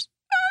voters.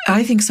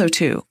 I think so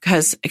too,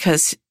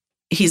 because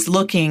he's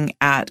looking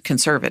at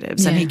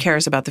conservatives and he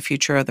cares about the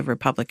future of the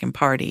Republican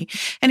Party.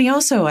 And he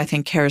also, I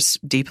think, cares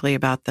deeply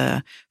about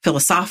the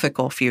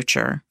philosophical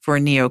future for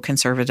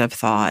neoconservative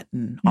thought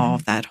and all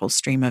of that whole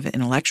stream of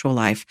intellectual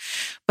life.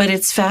 But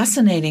it's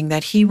fascinating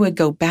that he would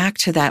go back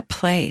to that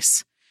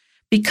place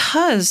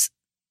because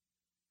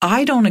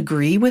I don't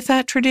agree with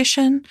that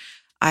tradition.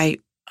 I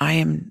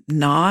am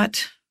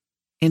not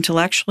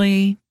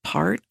intellectually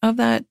part of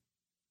that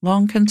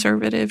long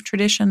conservative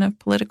tradition of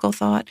political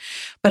thought.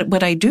 But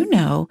what I do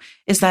know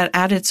is that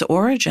at its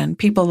origin,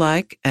 people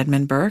like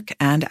Edmund Burke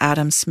and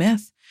Adam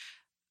Smith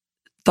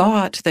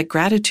thought that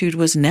gratitude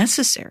was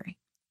necessary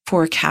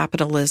for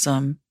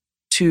capitalism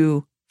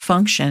to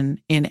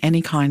function in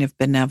any kind of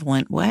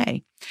benevolent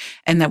way.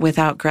 And that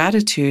without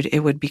gratitude, it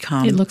would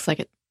become... It looks like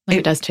it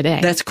does today.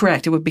 That's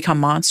correct. It would become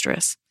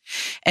monstrous.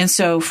 And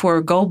so for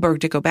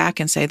Goldberg to go back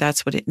and say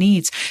that's what it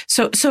needs.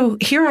 So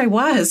here I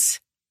was,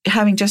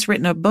 having just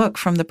written a book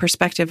from the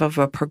perspective of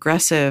a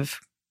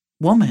progressive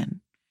woman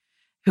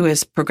who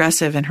is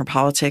progressive in her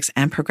politics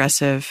and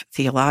progressive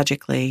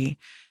theologically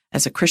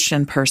as a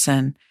Christian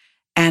person.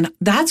 And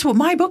that's what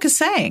my book is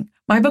saying.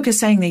 My book is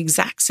saying the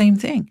exact same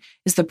thing.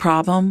 Is the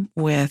problem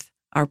with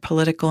our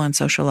political and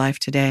social life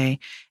today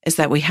is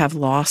that we have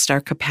lost our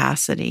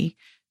capacity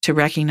to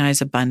recognize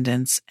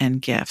abundance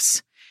and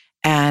gifts.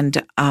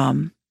 And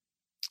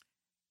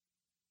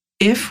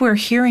if we're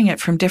hearing it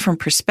from different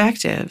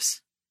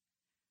perspectives,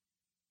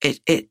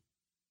 it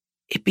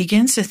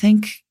begins to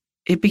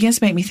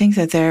make me think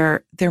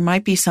that there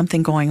might be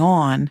something going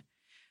on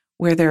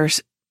where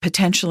there's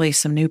potentially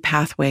some new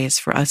pathways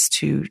for us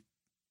to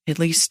at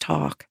least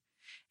talk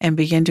and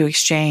begin to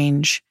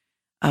exchange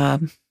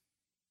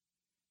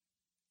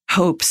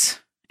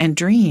hopes and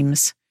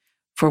dreams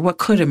for what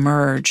could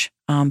emerge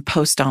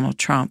post Donald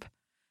Trump.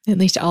 At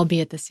least all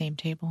be at the same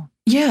table.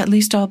 Yeah, at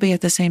least all be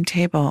at the same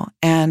table.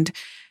 And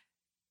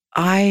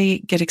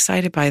I get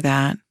excited by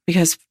that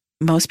because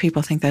most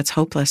people think that's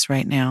hopeless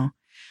right now.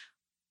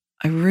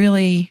 I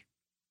really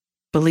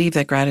believe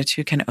that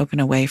gratitude can open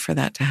a way for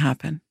that to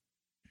happen.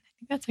 I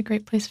think that's a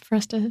great place for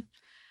us to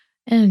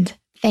end.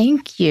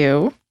 Thank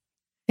you.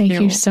 Thank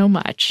you so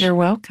much. You're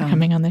welcome. For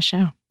coming on the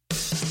show.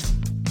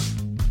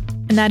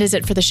 And that is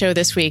it for the show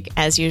this week.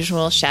 As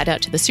usual, shout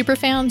out to the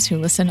superfans who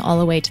listen all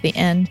the way to the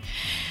end.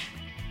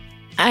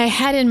 I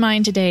had in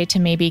mind today to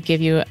maybe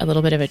give you a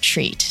little bit of a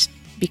treat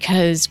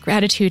because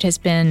gratitude has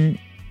been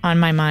on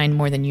my mind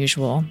more than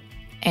usual.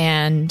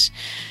 And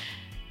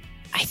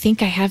I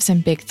think I have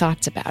some big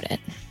thoughts about it.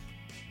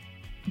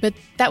 But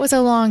that was a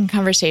long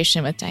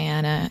conversation with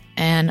Diana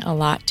and a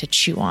lot to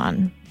chew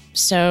on.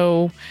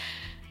 So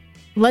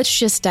let's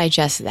just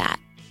digest that,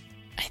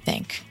 I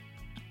think,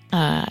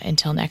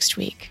 until next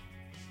week.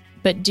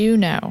 But do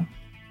know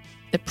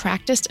the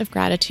practice of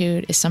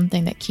gratitude is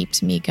something that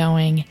keeps me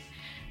going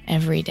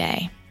every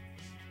day.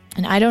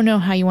 And I don't know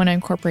how you want to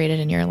incorporate it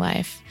in your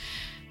life,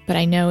 but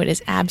I know it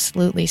is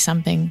absolutely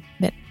something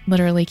that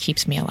literally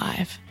keeps me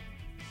alive.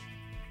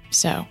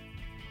 So,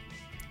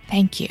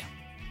 thank you.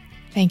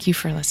 Thank you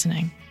for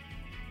listening.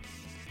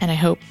 And I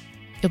hope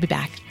you'll be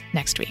back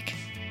next week.